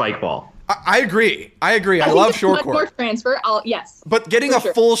court than spike ball. I agree. I think love it's short much court. more transfer. Yes. But getting for a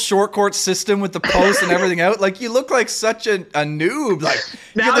sure. full short court system with the posts and everything out, like you look like such a noob. Like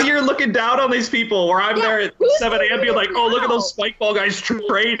Now like- you're looking down on these people where I'm there at who's 7 a.m. being like, oh, look at now? those spike ball guys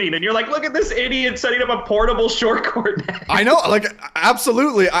training. And you're like, look at this idiot setting up a portable short court net. I know, like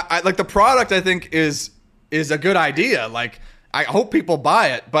absolutely. I like the product. I think is a good idea. Like I hope people buy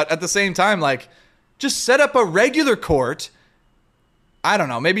it, but at the same time, like just set up a regular court. I don't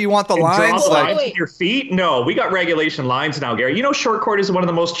know. Maybe you want the And draw lines the like lines with your feet? No, we got regulation lines now, Gary. You know, short court is one of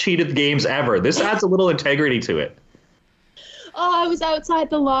the most cheated games ever. This adds a little integrity to it. Oh, I was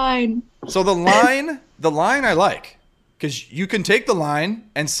outside the line. so the line I like because you can take the line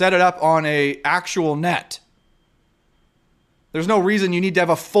and set it up on a actual net. There's no reason you need to have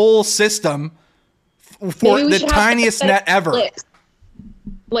a full system for Maybe we the should have, like, a tiniest set of net ever. clips.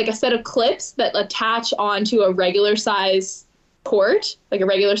 Like a set of clips that attach onto a regular size court, like a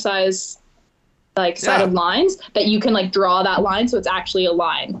regular size set Yeah. of lines that you can like draw that line so it's actually a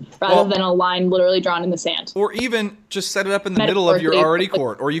line rather Well- than a line literally drawn in the sand. Or even just set it up in the middle of your already Metaphorically.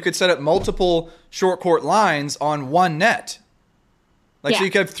 court. Or you could set up multiple short court lines on one net. Like so Yeah.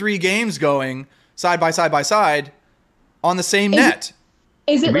 you could have 3 games going side by side on the same net.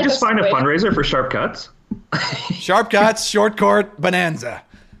 Is it Did we like just find a square? fundraiser for Sharp Cuts? Sharp cuts, short court, bonanza.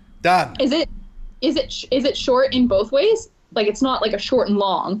 Done. Is it short in both ways? Like it's not like a short and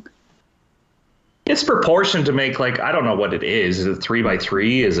long. It's proportioned to make, like, I don't know what it is. Is it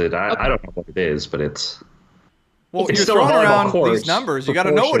 3x3? Is it, I don't know what it is, but it's. Well, It's you're still a throwing volleyball around court. these numbers. You got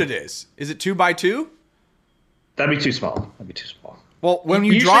to know what it is. Is it 2x2? That'd be too small. That'd be too small. Well, when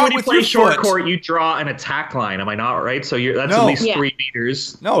you Usually draw when it you with play your short foot, court, you draw an attack line. Am I not right? So that's No. at least Yeah. 3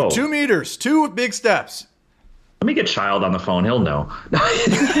 meters. no, Oh. 2 meters, 2 big steps. Let me get Child on the phone. He'll know.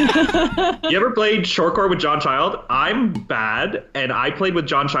 You ever played short court with John Child? I'm bad, and I played with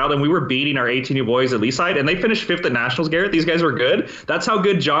John Child, and we were beating our 18U boys at Leaside, and they finished 5th at Nationals, Garrett. These guys were good. That's how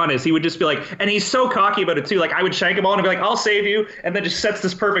good John is. He would just be like, and he's so cocky about it, too. Like, I would shank him on and be like, I'll save you, and then just sets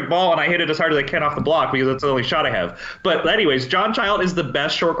this perfect ball, and I hit it as hard as I can off the block because that's the only shot I have. But anyways, John Child is the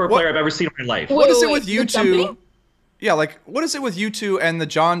best short court player I've ever seen in my life. What is Wait, it with you the two? jumping? Yeah, like what is it with you two and the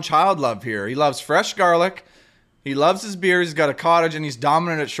John Child love here? He loves fresh garlic. He loves his beers. He's got a cottage and he's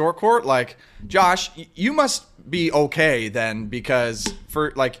dominant at short court. Like, Josh, you must be okay then because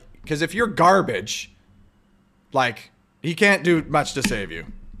if you're garbage, like he can't do much to save you.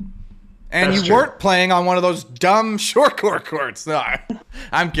 And That's you true. weren't playing on one of those dumb short court courts. No,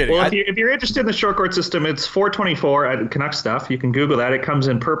 I'm kidding. Well, if you're interested in the short court system, it's 424 at Canuck Stuff. You can Google that. It comes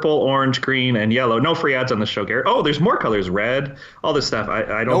in purple, orange, green, and yellow. No free ads on the show, Garrett. Oh, there's more colors, red, all this stuff. I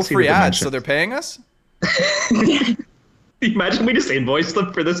don't no see free the ads, dimensions. so they're paying us? Imagine we just invoice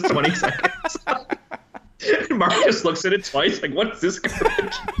them for this 20 seconds. Mark just looks at it twice, like, what's this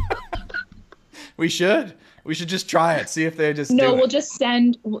garbage? We should just try it. See if they just No, do we'll it. just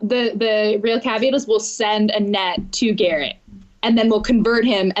send the real caveat is we'll send a net to Garrett, and then we'll convert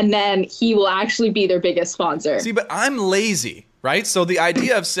him, and then he will actually be their biggest sponsor. See, but I'm lazy, right? So the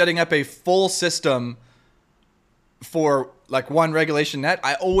idea of setting up a full system for like one regulation net,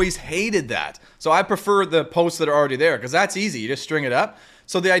 I always hated that. So I prefer the posts that are already there because that's easy. You just string it up.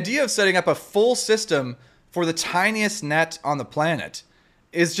 So the idea of setting up a full system for the tiniest net on the planet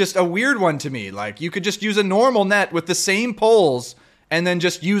is just a weird one to me. Like you could just use a normal net with the same poles and then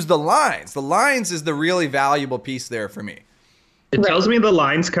just use the lines. The lines is the really valuable piece there for me. It tells me the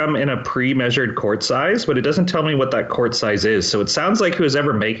lines come in a pre-measured court size, but it doesn't tell me what that court size is. So it sounds like who's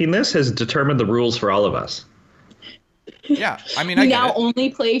ever making this has determined the rules for all of us. Yeah, I mean, I we get now it. only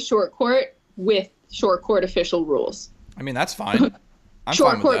play short court with short court official rules. I mean, that's fine. I'm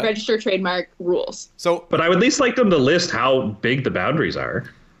Short fine with court that. register trademark rules. So But I would at least like them to list how big the boundaries are.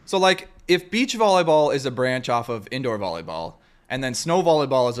 So, like, if beach volleyball is a branch off of indoor volleyball, and then snow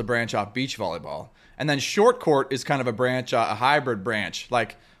volleyball is a branch off beach volleyball, and then short court is kind of a branch, a hybrid branch.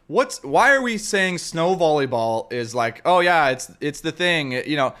 Like, why are we saying snow volleyball is like, oh yeah, it's the thing.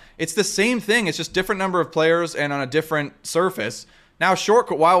 You know, it's the same thing. It's just different number of players and on a different surface. Now, short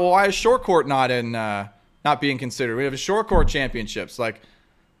court. Why is short court not being considered? We have short court championships. Like,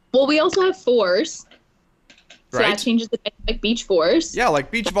 Well, we also have fours. So Right. that changes the like beach fours. yeah,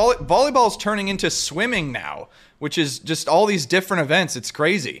 like beach volleyball is turning into swimming now, which is just all these different events. It's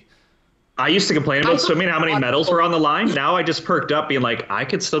crazy. I used to complain about I thought- swimming, how many medals were on the line. Now I just perked up being like, I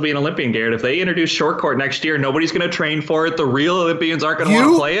could still be an Olympian, Garrett. If they introduce short court next year, nobody's going to train for it. The real Olympians aren't going to want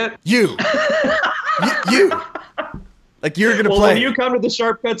to play it. You. Like you're gonna Well, play. when you come to the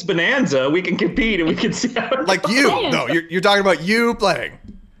Sharp Cuts Bonanza, we can compete and we can see how it like goes. you. No, you're talking about you playing.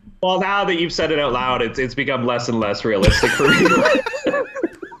 Well, now that you've said it out loud, it's become less and less realistic for me.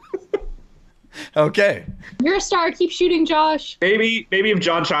 Okay. You're a star. Keep shooting, Josh. Maybe if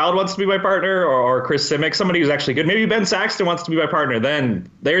John Child wants to be my partner, or Chris Simic, somebody who's actually good. Maybe Ben Saxton wants to be my partner. Then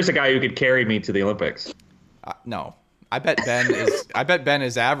there's a guy who could carry me to the Olympics. No. I bet Ben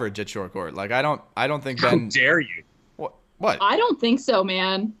is average at short court. Like I don't think Ben. How dare you? What? I don't think so,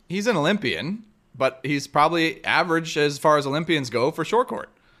 man. He's an Olympian, but he's probably average as far as Olympians go for short court.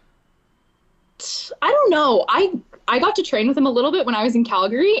 I don't know. I got to train with him a little bit when I was in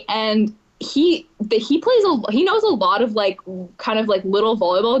Calgary, and he knows a lot of like kind of like little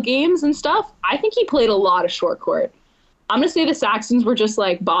volleyball games and stuff. I think he played a lot of short court. I'm gonna say the Saxons were just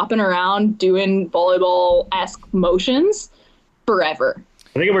like bopping around doing volleyball-esque motions forever.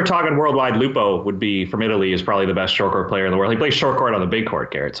 I think if we're talking worldwide, Lupo would be from Italy is probably the best short court player in the world. He plays short court on the big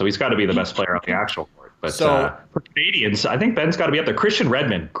court, Garrett, so he's got to be the best player on the actual court. But for Canadians, I think Ben's got to be up there. Christian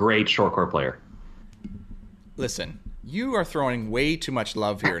Redmond, great short court player. Listen, you are throwing way too much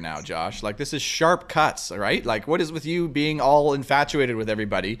love here now, Josh. Like, this is sharp cuts, all right? Like, what is with you being all infatuated with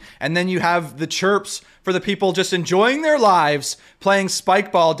everybody? And then you have the chirps for the people just enjoying their lives playing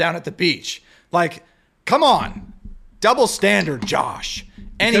spike ball down at the beach. Like, come on. Double standard, Josh.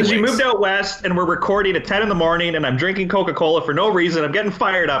 Anyways. Because you moved out west and we're recording at 10 in the morning and I'm drinking Coca-Cola for no reason. I'm getting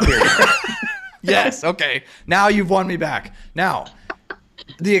fired up here. Yes, okay. Now you've won me back. Now,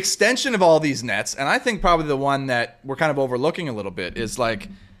 the extension of all these nets, and I think probably the one that we're kind of overlooking a little bit, is like,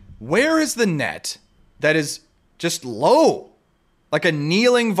 where is the net that is just low? Like a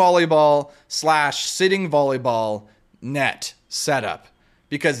kneeling volleyball / sitting volleyball net setup.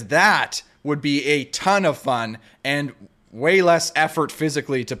 Because that would be a ton of fun and way less effort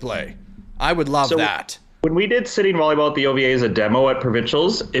physically to play. I would love that. When we did sitting volleyball at the OVA as a demo at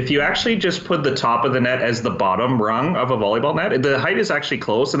provincials, if you actually just put the top of the net as the bottom rung of a volleyball net, the height is actually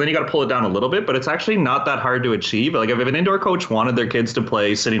close, and then you got to pull it down a little bit, but it's actually not that hard to achieve. Like if an indoor coach wanted their kids to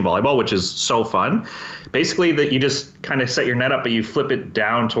play sitting volleyball, which is so fun, basically that you just kind of set your net up, but you flip it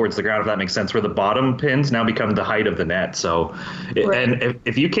down towards the ground, if that makes sense, where the bottom pins now become the height of the net. So, and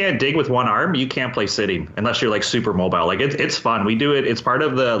if you can't dig with one arm, you can't play sitting unless you're like super mobile. Like it's fun. We do it. It's part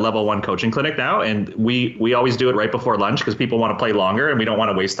of the level 1 coaching clinic now, and we always do it right before lunch because people want to play longer and we don't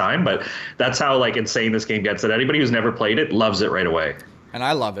want to waste time. But that's how like insane this game gets. That anybody who's never played it loves it right away. And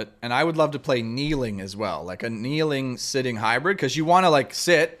I love it. And I would love to play kneeling as well, like a kneeling sitting hybrid, because you want to like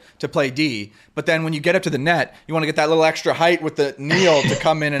sit to play D, but then when you get up to the net, you want to get that little extra height with the kneel to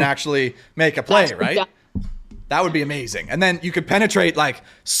come in and actually make a play, right? Yeah. That would be amazing. And then you could penetrate like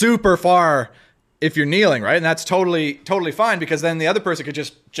super far if you're kneeling, right? And that's totally fine, because then the other person could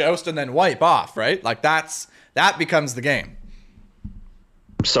just joust and then wipe off, right? Like that becomes the game.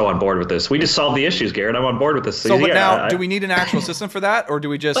 I'm so on board with this. We just solved the issues, Garrett. I'm on board with this. So but now, do we need an actual system for that, or do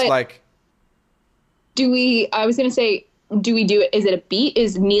we just I was going to say, do we do it? Is it a beat?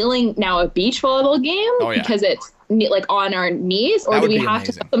 Is kneeling now a beach volleyball game? Oh, yeah. Because it's like on our knees, or do we have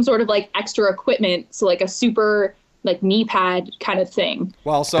to have some sort of like extra equipment? So like a super like knee pad kind of thing.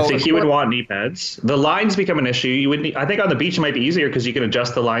 Well, so I think you would want knee pads. The lines become an issue. You would need, I think on the beach it might be easier because you can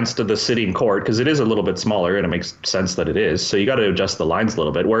adjust the lines to the sitting court because it is a little bit smaller and it makes sense that it is. So you got to adjust the lines a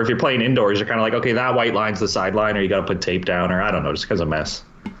little bit. Where if you're playing indoors, you're kind of like, okay, that white line's the sideline, or you got to put tape down, or I don't know, just because of mess.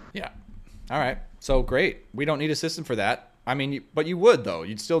 Yeah. All right. So great. We don't need a system for that. I mean, but you would though.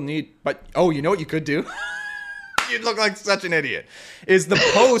 You'd still need. But you know what you could do? You'd look like such an idiot. Is the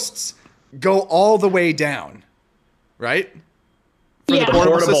posts go all the way down, right? For the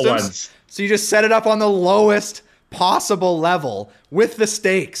portable systems. Ones. So you just set it up on the lowest possible level with the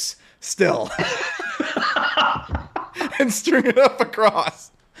stakes still. And string it up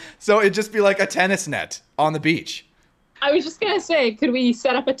across. So it'd just be like a tennis net on the beach. I was just going to say, could we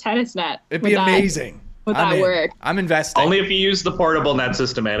set up a tennis net? It'd be amazing. Would that work? I'm investing. Only if you use the portable net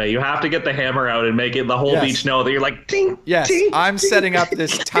system, Anna. You have to get the hammer out and make it the whole beach know that you're like, ding, yes, ding, I'm ding. setting up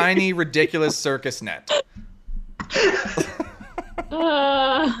this tiny, ridiculous circus net.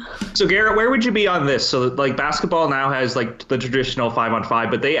 So Garrett, where would you be on this? So like basketball now has like the traditional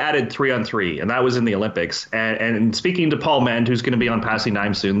 5-on-5, but they added 3-on-3, and that was in the Olympics. And speaking to Paul Mend, who's going to be on Passing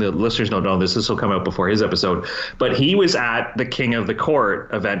Nine soon, the listeners don't know this will come out before his episode, but he was at the King of the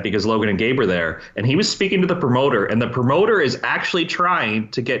Court event because Logan and Gabe were there, and he was speaking to the promoter, and the promoter is actually trying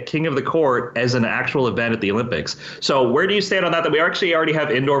to get King of the Court as an actual event at the Olympics. So where do you stand on that? That we actually already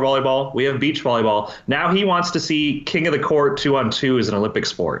have indoor volleyball, we have beach volleyball. Now he wants to see King of the Court 2-on-2 as an Olympic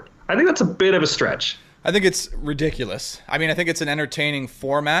sport. I think that's a bit of a stretch. I think it's ridiculous. I mean, I think it's an entertaining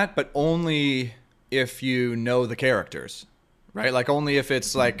format, but only if you know the characters, right? Like only if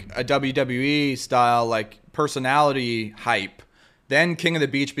it's like a WWE style, like personality hype. Then King of the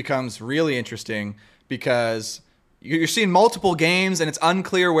Beach becomes really interesting because you're seeing multiple games and it's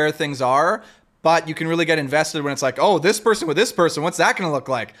unclear where things are, But you can really get invested when it's like, oh, this person with this person, what's that going to look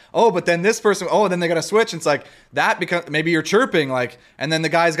like? Oh, but then this person, oh, then they got to switch. And it's like that becomes, maybe you're chirping, like, and then the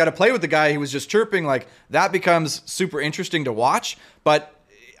guy's got to play with the guy who was just chirping. Like, that becomes super interesting to watch. But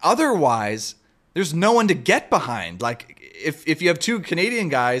otherwise, there's no one to get behind. Like, if you have two Canadian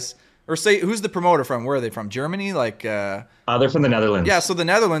guys, or say, who's the promoter from? Where are they from? Germany? Like, they're from the Netherlands. Yeah, so the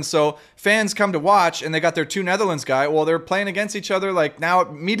Netherlands. So fans come to watch, and they got their two Netherlands guy. Well, they're playing against each other. Like, now it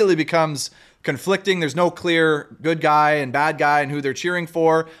immediately becomes conflicting. There's no clear good guy and bad guy and who they're cheering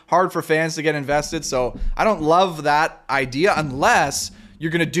for. Hard for fans to get invested. So I don't love that idea unless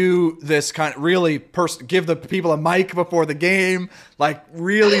you're going to do this kind of really give the people a mic before the game, like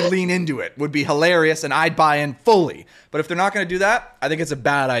really lean into it. Would be hilarious, and I'd buy in fully. But if they're not going to do that, I think it's a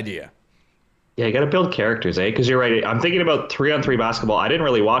bad idea. Yeah, you got to build characters, eh? Because you're right. I'm thinking about 3-on-3 basketball. I didn't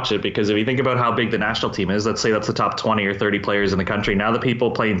really watch it because if you think about how big the national team is, let's say that's the top 20 or 30 players in the country. Now the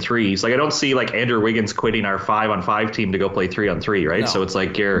people playing threes, like I don't see like Andrew Wiggins quitting our 5-on-5 team to go play 3-on-3, right? No. So it's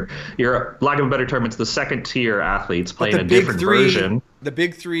like you're lack of a better term, it's the second tier athletes playing a different version. The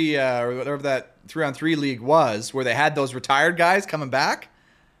big three, or whatever that 3-on-3 league was, where they had those retired guys coming back.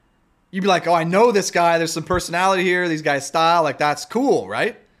 You'd be like, oh, I know this guy. There's some personality here. These guys' style, like that's cool,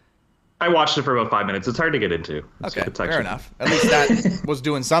 right? I watched it for about 5 minutes. It's hard to get into. Okay, fair enough. At least that was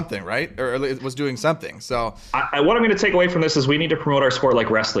doing something, right? Or it was doing something. So what I'm going to take away from this is we need to promote our sport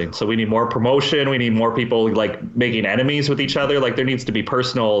like wrestling. So we need more promotion. We need more people like making enemies with each other. Like there needs to be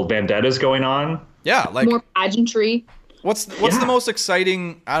personal vendettas going on. Yeah, like more pageantry. What's the most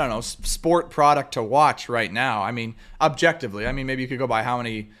exciting, I don't know, sport product to watch right now? I mean, objectively. I mean, maybe you could go by how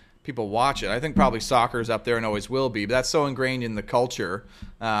many people watch it. I think probably soccer is up there and always will be, but that's so ingrained in the culture,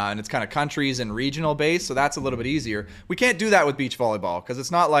 and it's kind of countries and regional based, so that's a little bit easier. We can't do that with beach volleyball because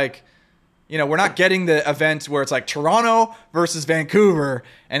it's not like, you know, we're not getting the event where it's like Toronto versus Vancouver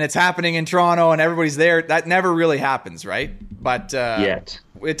and it's happening in Toronto and everybody's there. That never really happens, right? But yet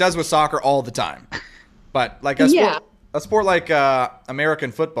it does with soccer all the time. But like a sport like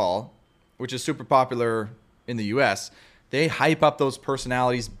American football, which is super popular in the U.S., they hype up those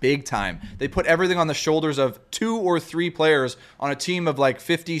personalities big time. They put everything on the shoulders of 2 or 3 players on a team of like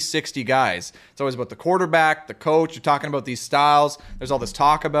 50, 60 guys. It's always about the quarterback, the coach. You're talking about these styles. There's all this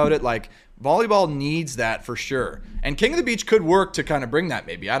talk about it. Like volleyball needs that for sure. And King of the Beach could work to kind of bring that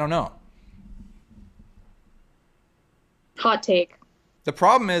maybe. I don't know. Hot take. The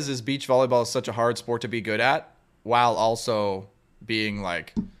problem is beach volleyball is such a hard sport to be good at while also being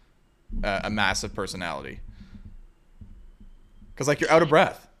like a massive personality. Because like you're out of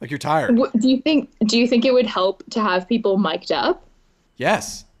breath, like you're tired. Do you think it would help to have people mic'd up?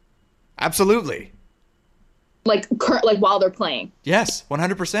 Yes, absolutely. Like while they're playing. Yes,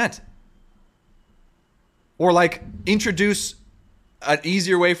 100%. Or like introduce an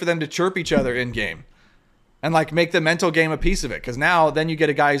easier way for them to chirp each other in game, and like make the mental game a piece of it. Because now then you get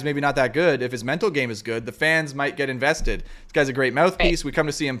a guy who's maybe not that good. If his mental game is good, the fans might get invested. This guy's a great mouthpiece. Right. We come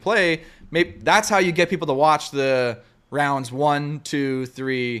to see him play. Maybe that's how you get people to watch the rounds 1, 2,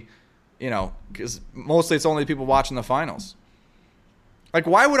 3, you know, because mostly it's only people watching the finals. Like,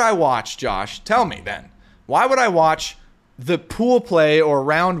 why would I watch, Josh? Tell me then. Why would I watch the pool play or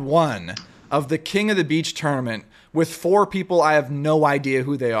round 1 of the King of the Beach tournament with 4 people I have no idea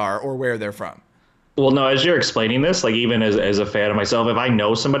who they are or where they're from? Well, no, as you're explaining this, like even as a fan of myself, if I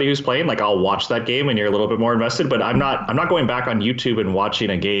know somebody who's playing, like I'll watch that game and you're a little bit more invested, but I'm not going back on YouTube and watching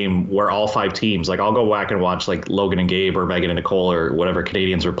a game where all 5 teams, like I'll go back and watch like Logan and Gabe or Megan and Nicole or whatever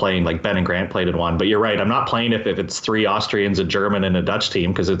Canadians were playing, like Ben and Grant played in one. But you're right, I'm not playing if it's 3 Austrians, a German and a Dutch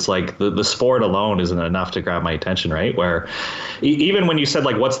team, because it's like the sport alone isn't enough to grab my attention, right? Where even when you said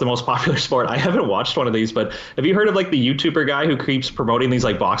like what's the most popular sport, I haven't watched one of these, but have you heard of like the YouTuber guy who keeps promoting these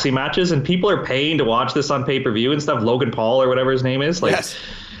like boxing matches and people are paying to watch this on pay-per-view and stuff, Logan Paul or whatever his name is? Like, yes.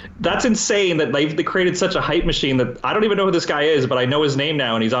 That's insane that they created such a hype machine that I don't even know who this guy is, but I know his name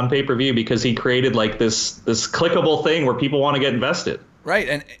now and he's on pay-per-view because he created like this clickable thing where people want to get invested. Right,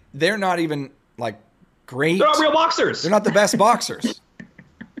 and they're not even like great. They're not real boxers. They're not the best boxers.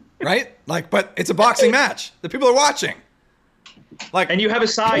 Right? Like, but it's a boxing match. The people are watching. Like, and you have a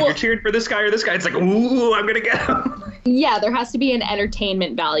side. You're cheering for this guy or this guy. It's like, ooh, I'm gonna get him. Yeah, there has to be an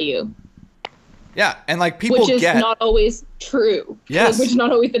entertainment value. Yeah, and like people which is not always true. Yes, which is not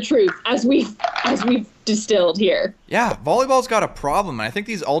always the truth, as we've distilled here. Yeah, volleyball's got a problem, and I think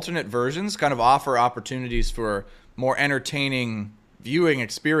these alternate versions kind of offer opportunities for more entertaining viewing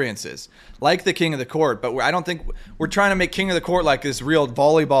experiences, like the King of the Court. But I don't think we're trying to make King of the Court like this real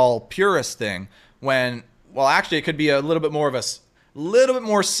volleyball purist thing. When, well, actually, it could be a little bit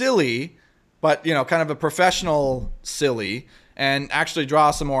more silly, but you know, kind of a professional silly, and actually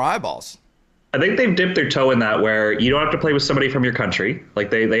draw some more eyeballs. I think they've dipped their toe in that where you don't have to play with somebody from your country. Like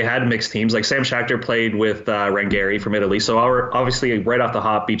they had mixed teams. Like Sam Shachter played with Rangeri from Italy. So obviously right off the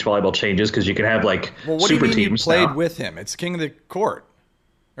hop, beach volleyball changes because you can have like what super do you mean teams. You played now. with him? It's king of the court,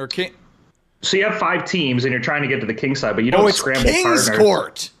 or king. So you have 5 teams and you're trying to get to the king side, but you don't It's scramble King's partners.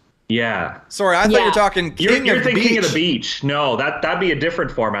 Court. Yeah. Sorry, I thought you were talking king You're of thinking beach. of the beach. No, that'd be a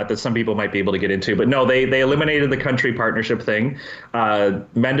different format that some people might be able to get into. But no, they eliminated the country partnership thing.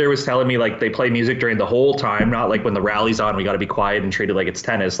 Mender was telling me like they play music during the whole time, not like when the rally's on, we got to be quiet and treat it like it's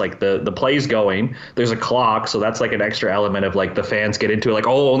tennis. Like the play's going, there's a clock, so that's like an extra element of like the fans get into it. Like,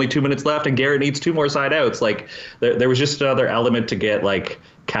 oh, only 2 minutes left, and Garrett needs 2 more side outs. Like there was just another element to get like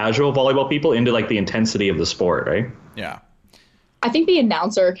casual volleyball people into like the intensity of the sport, right? Yeah. I think the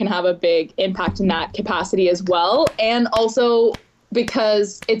announcer can have a big impact in that capacity as well. And also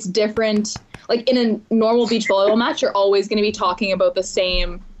because it's different, like in a normal beach volleyball match, you're always going to be talking about the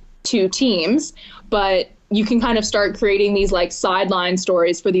same 2 teams, but you can kind of start creating these like sideline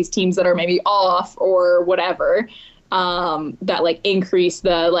stories for these teams that are maybe off or whatever, that like increase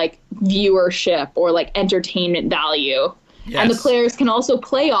the like viewership or like entertainment value. Yes. And the players can also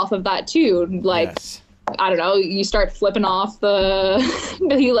play off of that too. Like, Yes. I don't know, you start flipping off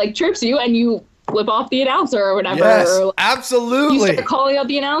he like trips you and you flip off the announcer or whatever. Yes, or you absolutely. start calling out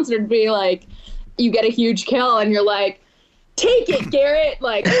the announcer to be like, you get a huge kill and you're like, take it, Garrett.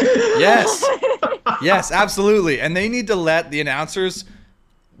 Like, Yes. Yes, absolutely. And they need to let the announcers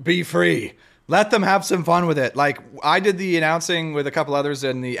be free. Let them have some fun with it. Like I did the announcing with a couple others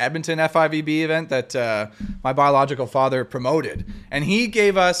in the Edmonton FIVB event that my biological father promoted, and he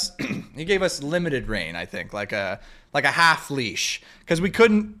gave us limited reign. I think like a half leash because we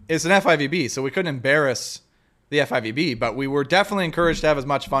couldn't. It's an FIVB, so we couldn't embarrass the FIVB, but we were definitely encouraged to have as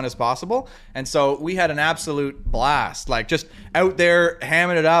much fun as possible. And so we had an absolute blast, like just out there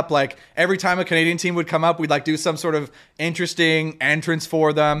hamming it up. Like every time a Canadian team would come up, we'd like do some sort of interesting entrance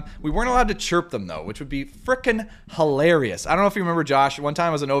for them. We weren't allowed to chirp them though, which would be freaking hilarious. I don't know if you remember, Josh, one time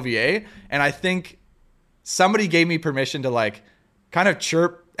I was an OVA and I think somebody gave me permission to like kind of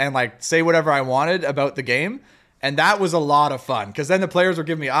chirp and like say whatever I wanted about the game. And that was a lot of fun because then the players were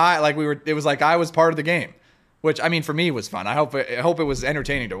giving me it was like I was part of the game. Which, I mean, for me was fun. I hope it was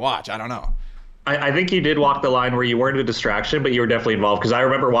entertaining to watch. I don't know. I think you did walk the line where you weren't a distraction, but you were definitely involved. Because I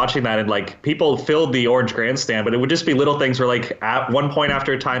remember watching that and like people filled the orange grandstand, but it would just be little things where like at one point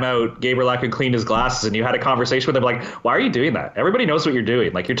after a timeout, Gabriel Lack cleaned his glasses and you had a conversation with him like, why are you doing that? Everybody knows what you're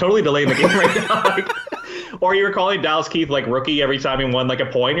doing. Like you're totally delaying the game right now. Like, or you were calling Dallas Keith like rookie every time he won like a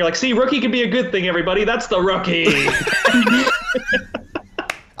point. You're like, see, rookie can be a good thing, everybody. That's the rookie.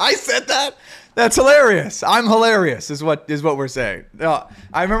 I said that. That's hilarious. I'm hilarious is what we're saying.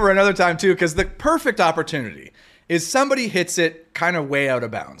 I remember another time too, because the perfect opportunity is somebody hits it kind of way out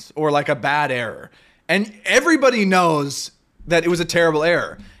of bounds or like a bad error. And everybody knows that it was a terrible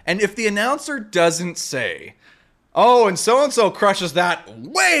error. And if the announcer doesn't say, oh, and so crushes that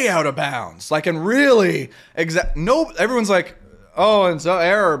way out of bounds, like and really everyone's like, oh, and so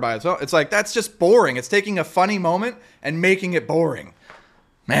error by so it's like that's just boring. It's taking a funny moment and making it boring.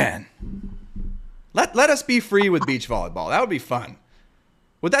 Man. Let us be free with beach volleyball. That would be fun.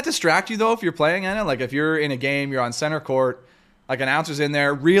 Would that distract you, though, if you're playing in it? Like, if you're in a game, you're on center court, like, announcers in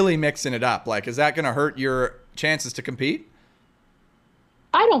there really mixing it up. Like, is that going to hurt your chances to compete?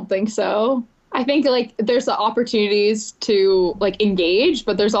 I don't think so. I think, like, there's the opportunities to, like, engage,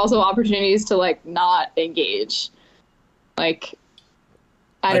 but there's also opportunities to, like, not engage. Like,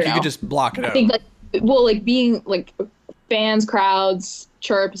 I don't know. You could just block it out. I think, like, well, like, being, like, fans, crowds,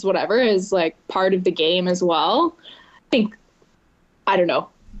 chirps, whatever is like part of the game as well. I think, I don't know,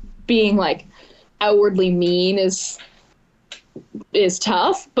 being like outwardly mean is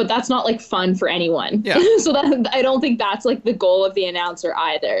tough, but that's not like fun for anyone. Yeah. So that I don't think that's like the goal of the announcer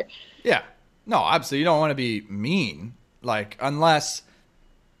either. Yeah. No, obviously you don't want to be mean, like unless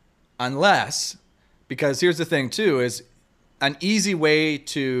because here's the thing too is an easy way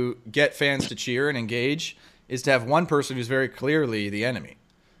to get fans to cheer and engage is to have one person who's very clearly the enemy.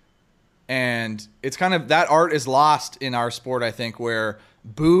 And it's kind of that art is lost in our sport, I think, where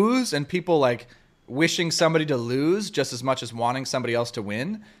boos and people like wishing somebody to lose just as much as wanting somebody else to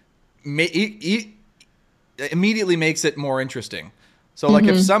win immediately makes it more interesting. So like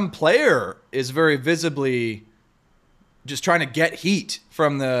if some player is very visibly just trying to get heat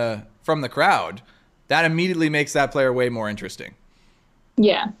from the crowd, that immediately makes that player way more interesting.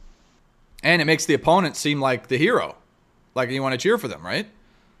 Yeah. And it makes the opponent seem like the hero. Like you want to cheer for them, right?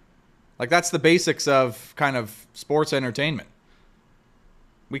 Like that's the basics of kind of sports entertainment.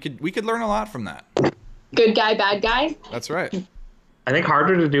 We could learn a lot from that. Good guy, bad guy. That's right. I think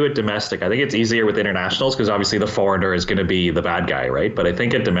harder to do it domestic. I think it's easier with internationals because obviously the foreigner is going to be the bad guy, right? But I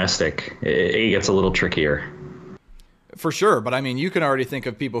think at domestic, it gets a little trickier. For sure, but I mean, you can already think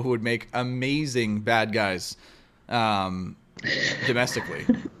of people who would make amazing bad guys domestically.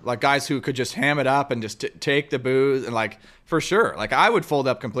 Like guys who could just ham it up and just take the booze and like, for sure. Like I would fold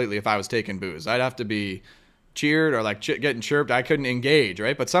up completely if I was taking booze. I'd have to be cheered or like getting chirped. I couldn't engage,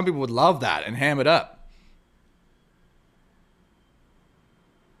 right? But some people would love that and ham it up.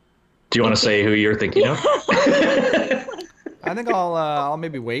 Do you want to say who you're thinking of? I think I'll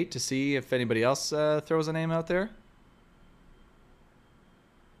maybe wait to see if anybody else throws a name out there.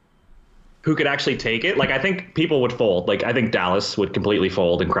 Who could actually take it? Like, I think people would fold. Like, I think Dallas would completely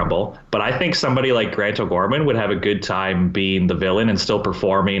fold and crumble. But I think somebody like Grant O'Gorman would have a good time being the villain and still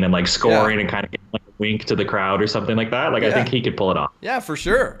performing and like scoring and kind of getting like a wink to the crowd or something like that. Like, I think he could pull it off. Yeah, for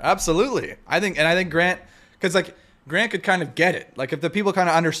sure. Absolutely. I think Grant, because like Grant could kind of get it. Like if the people kind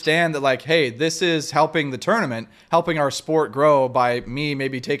of understand that like, hey, this is helping the tournament, helping our sport grow by me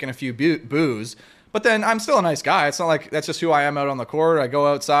maybe taking a few boos. But then I'm still a nice guy. It's not like that's just who I am out on the court. I go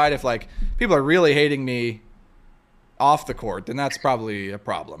outside. If like people are really hating me off the court, then that's probably a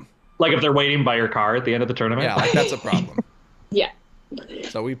problem. Like if they're waiting by your car at the end of the tournament? Yeah, like that's a problem. Yeah.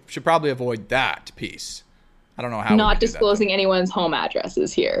 So we should probably avoid that piece. I don't know how. Not disclosing anyone's home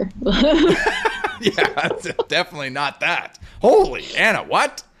addresses here. Yeah, definitely not that. Holy Anna,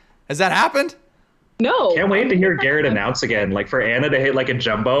 what? Has that happened? No. Can't wait to hear Garrett announce again. Like for Anna to hit like a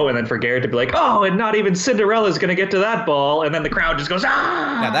jumbo and then for Garrett to be like, oh, and not even Cinderella's going to get to that ball. And then the crowd just goes,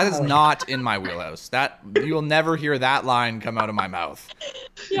 ah. Yeah, that is not in my wheelhouse. That you will never hear that line come out of my mouth.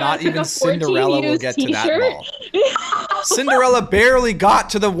 Yeah, not even Cinderella will get to that ball. Cinderella barely got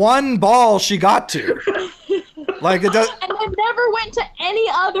to the one ball she got to. Like it does. And then never went to any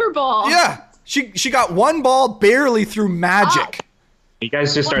other ball. Yeah. She got one ball barely through magic. You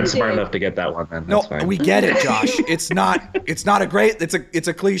guys just aren't smart enough to get that one, then. That's fine. We get it, Josh. It's not a great. It's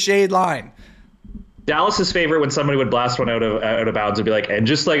a cliched line. Dallas's favorite when somebody would blast one out of bounds would be like, and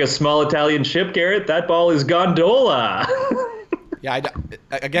just like a small Italian ship, Garrett, that ball is gondola. Yeah.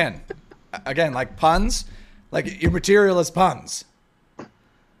 Again, like puns, like your material is puns.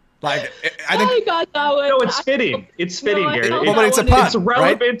 Like I think. I got that one. No, it's fitting. It's fitting, Garrett. But it's a pun. It's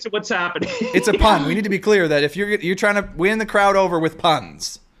relevant right? to what's happening. It's a pun. We need to be clear that if you're trying to win the crowd over with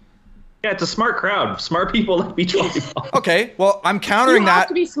puns. Yeah, it's a smart crowd. Smart people like beach volleyball. Okay, well, I'm countering that. You have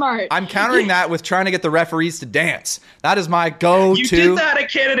to be smart. I'm countering that with trying to get the referees to dance. That is my go-to. You did that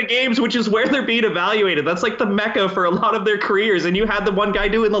at Canada Games, which is where they're being evaluated. That's like the mecca for a lot of their careers. And you had the one guy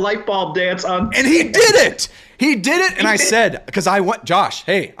doing the light bulb dance on. And he did it. He did it. And I said, because I went, Josh,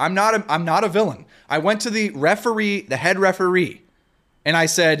 hey, I'm not a villain. I went to the referee, the head referee, and I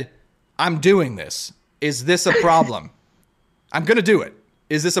said, I'm doing this. Is this a problem? I'm going to do it.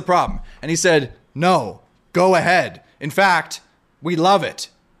 Is this a problem? And he said, no, go ahead. In fact, we love it.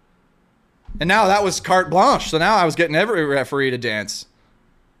 And now that was carte blanche. So now I was getting every referee to dance.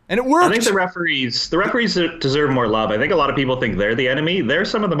 And it worked. I think the referees deserve more love. I think a lot of people think they're the enemy. They're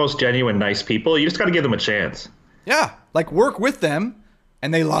some of the most genuine, nice people. You just got to give them a chance. Yeah, like work with them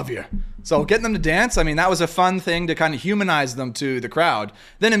and they love you. So getting them to dance, I mean, that was a fun thing to kind of humanize them to the crowd.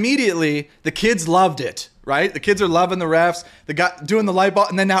 Then immediately the kids loved it. Right? The kids are loving the refs. They got doing the light ball,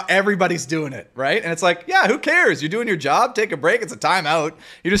 and then now everybody's doing it, right? And it's like, yeah, who cares? You're doing your job. Take a break. It's a timeout.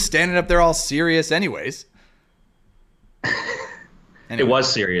 You're just standing up there all serious anyways. Anyway. It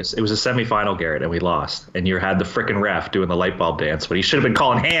was serious. It was a semifinal, Garrett, and we lost. And you had the frickin' ref doing the light bulb dance, but he should have been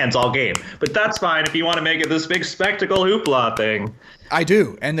calling hands all game. But that's fine if you want to make it this big spectacle hoopla thing. I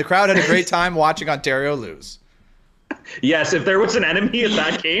do. And the crowd had a great time watching Ontario lose. Yes, if there was an enemy at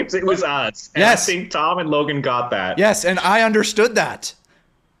that game, it was us. And yes. I think Tom and Logan got that. Yes, and I understood that.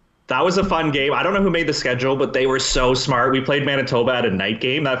 That was a fun game. I don't know who made the schedule, but they were so smart. We played Manitoba at a night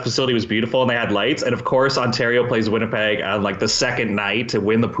game. That facility was beautiful, and they had lights. And, of course, Ontario plays Winnipeg on, like, the second night to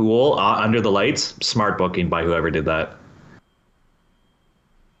win the pool under the lights. Smart booking by whoever did that.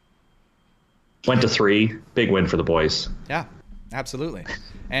 Went to 3. Big win for the boys. Yeah, absolutely.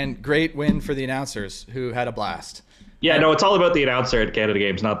 And great win for the announcers who had a blast. Yeah, no, it's all about the announcer at Canada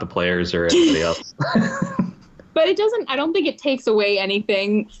Games, not the players or anybody else. But I don't think it takes away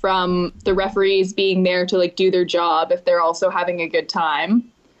anything from the referees being there to like do their job if they're also having a good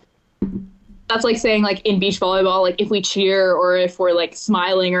time. That's like saying like in beach volleyball, like if we cheer or if we're like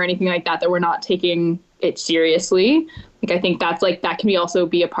smiling or anything like that we're not taking it seriously. Like I think that's like, that can also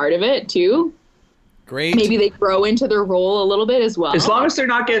be a part of it too. Great. Maybe they grow into their role a little bit as well. As long as they're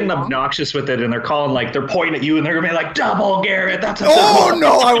not getting obnoxious with it and they're calling like, they're pointing at you and they're going to be like, double, Garrett, that's a double. double.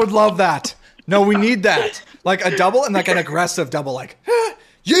 No, I would love that. No, we need that. Like a double and like an aggressive double, like,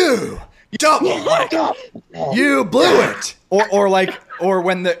 you double, like, you blew it. Or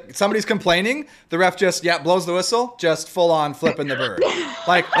when somebody's complaining, the ref just, blows the whistle, just full on flipping the bird.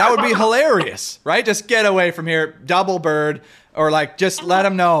 Like, that would be hilarious, right? Just get away from here, double bird, or like, just let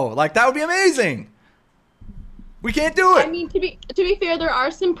them know. Like, that would be amazing. We can't do it. I mean, to be fair, there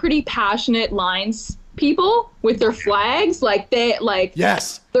are some pretty passionate lines people with their flags.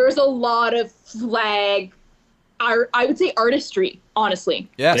 Yes. There's a lot of flag, I would say artistry, honestly.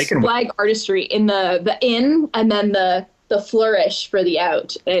 Yes. Flag artistry in the in and then the flourish for the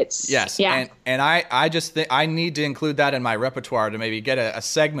out. It's And I just think I need to include that in my repertoire to maybe get a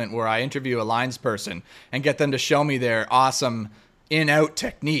segment where I interview a lines person and get them to show me their awesome in-out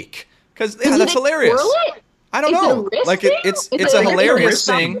technique. Because that's hilarious. I don't know. Like it's a hilarious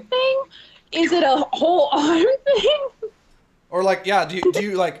thing. Is it a whole arm thing? Or like, do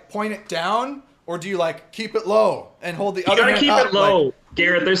you like point it down, or do you like keep it low and hold the other hand up? You gotta keep it low, like,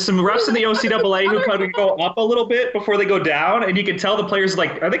 Garrett. There's some refs in the OCAA who kind of go up a little bit before they go down, and you can tell the players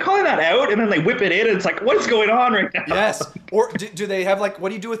like, are they calling that out? And then they whip it in, and it's like, what's going on right now? Yes. Or do they have like, what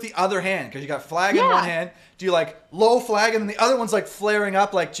do you do with the other hand? Because you got flag in one hand. Do you like low flag and then the other one's like flaring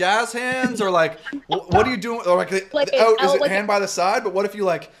up like jazz hands, or like what do you do? Or like out is it hand by the side? But what if you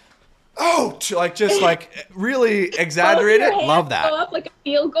like, just like really exaggerate it? Love that. Go up like a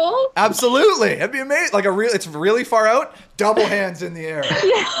field goal. Absolutely, it'd be amazing. Like it's really far out, double hands in the air.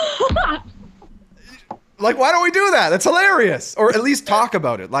 Like, why don't we do that? That's hilarious. Or at least talk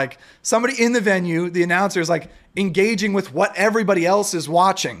about it. Like somebody in the venue, the announcer is like engaging with what everybody else is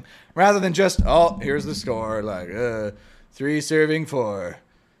watching, rather than just, here's the score, like 3 serving 4,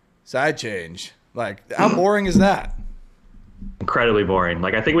 side change. Like, how boring is that? Incredibly boring.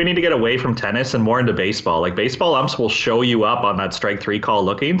 Like, I think we need to get away from tennis and more into baseball. Like, baseball umps will show you up on that strike 3 call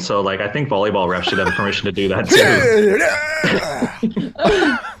looking. So, like, I think volleyball refs should have the permission to do that too.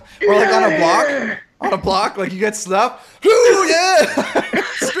 Or like on a block, like you get stuff. Ooh, yeah.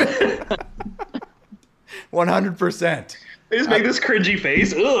 100%. They just make this cringy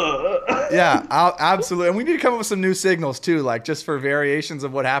face. Ugh. Yeah, absolutely. And we need to come up with some new signals too, like just for variations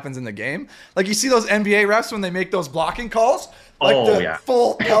of what happens in the game. Like you see those NBA refs when they make those blocking calls, like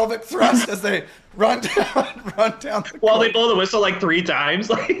full pelvic thrust as they run down. While they blow the whistle like 3 times.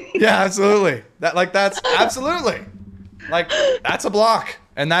 Yeah, absolutely. That's absolutely. Like that's a block,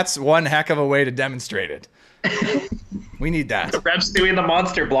 and that's one heck of a way to demonstrate it. We need that. The refs doing the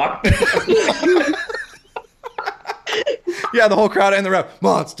monster block. Yeah, the whole crowd and the ref.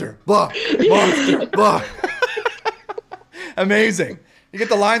 Monster block. Amazing. You get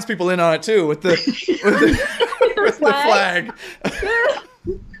the lines people in on it too with the flag.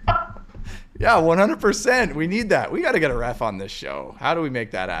 Yeah, 100%. We need that. We got to get a ref on this show. How do we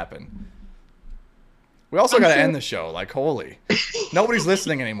make that happen? We also got to end the show. Like, holy, nobody's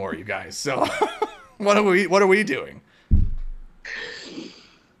listening anymore, you guys. So, what are we doing?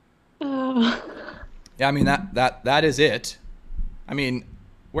 Yeah, I mean that is it. I mean,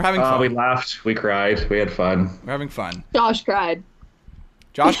 we're having fun. We laughed, we cried, we had fun. We're having fun. Josh cried.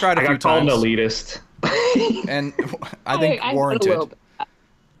 A few times. I got called an elitist. And I think warranted.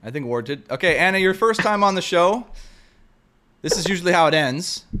 I think warranted. Okay, Anna, your first time on the show. This is usually how it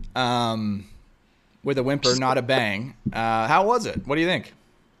ends, with a whimper, not a bang. How was it? What do you think?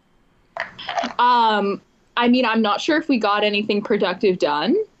 I mean, I'm not sure if we got anything productive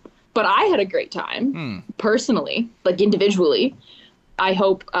done, but I had a great time personally, like individually. I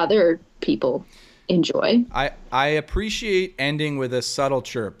hope other people enjoy. I appreciate ending with a subtle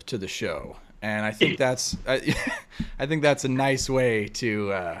chirp to the show, and I think that's I think that's a nice way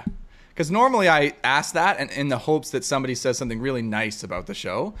to. Because normally I ask that in the hopes that somebody says something really nice about the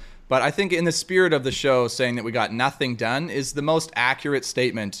show. But I think in the spirit of the show, saying that we got nothing done is the most accurate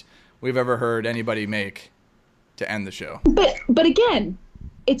statement we've ever heard anybody make to end the show. But again,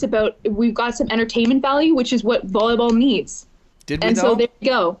 it's about we've got some entertainment value, which is what volleyball needs. Did we and though? So there you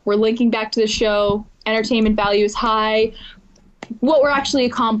go. We're linking back to the show. Entertainment value is high. What we're actually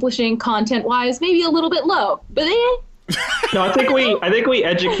accomplishing content-wise, maybe a little bit low. But No, I think we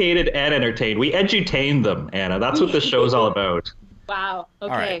educated and entertained. We edutained them, Anna. That's what the show's all about. Wow.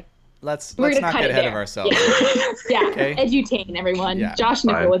 Okay. All right. Let's We're not get ahead of ourselves. Yeah. Okay. Edutain, everyone. Yeah. Josh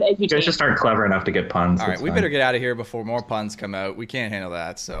Nickel with You edutain. guys just aren't clever enough to get puns. All right, It's we fine. better get out of here before more puns come out. We can't handle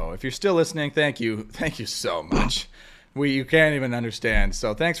that. So if you're still listening, thank you so much. You can't even understand.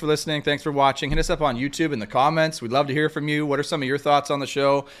 So thanks for listening. Thanks for watching. Hit us up on YouTube in the comments. We'd love to hear from you. What are some of your thoughts on the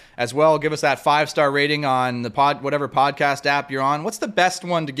show? As well, give us that 5-star rating on the whatever podcast app you're on. What's the best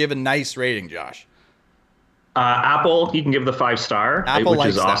one to give a nice rating, Josh? Apple, you can give the 5-star, Apple which likes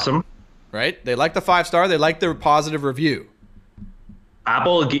is that. awesome. right? They like the 5-star. They like the positive review.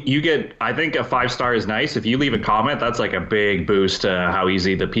 Apple, you get, I think a 5-star is nice. If you leave a comment, that's like a big boost to how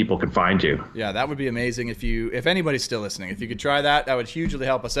easy the people can find you. Yeah, that would be amazing if anybody's still listening. If you could try that, that would hugely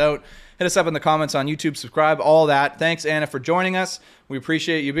help us out. Hit us up in the comments on YouTube, subscribe, all that. Thanks, Anna, for joining us. We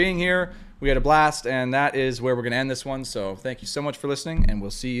appreciate you being here. We had a blast, and that is where we're going to end this one. So thank you so much for listening, and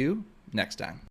we'll see you next time.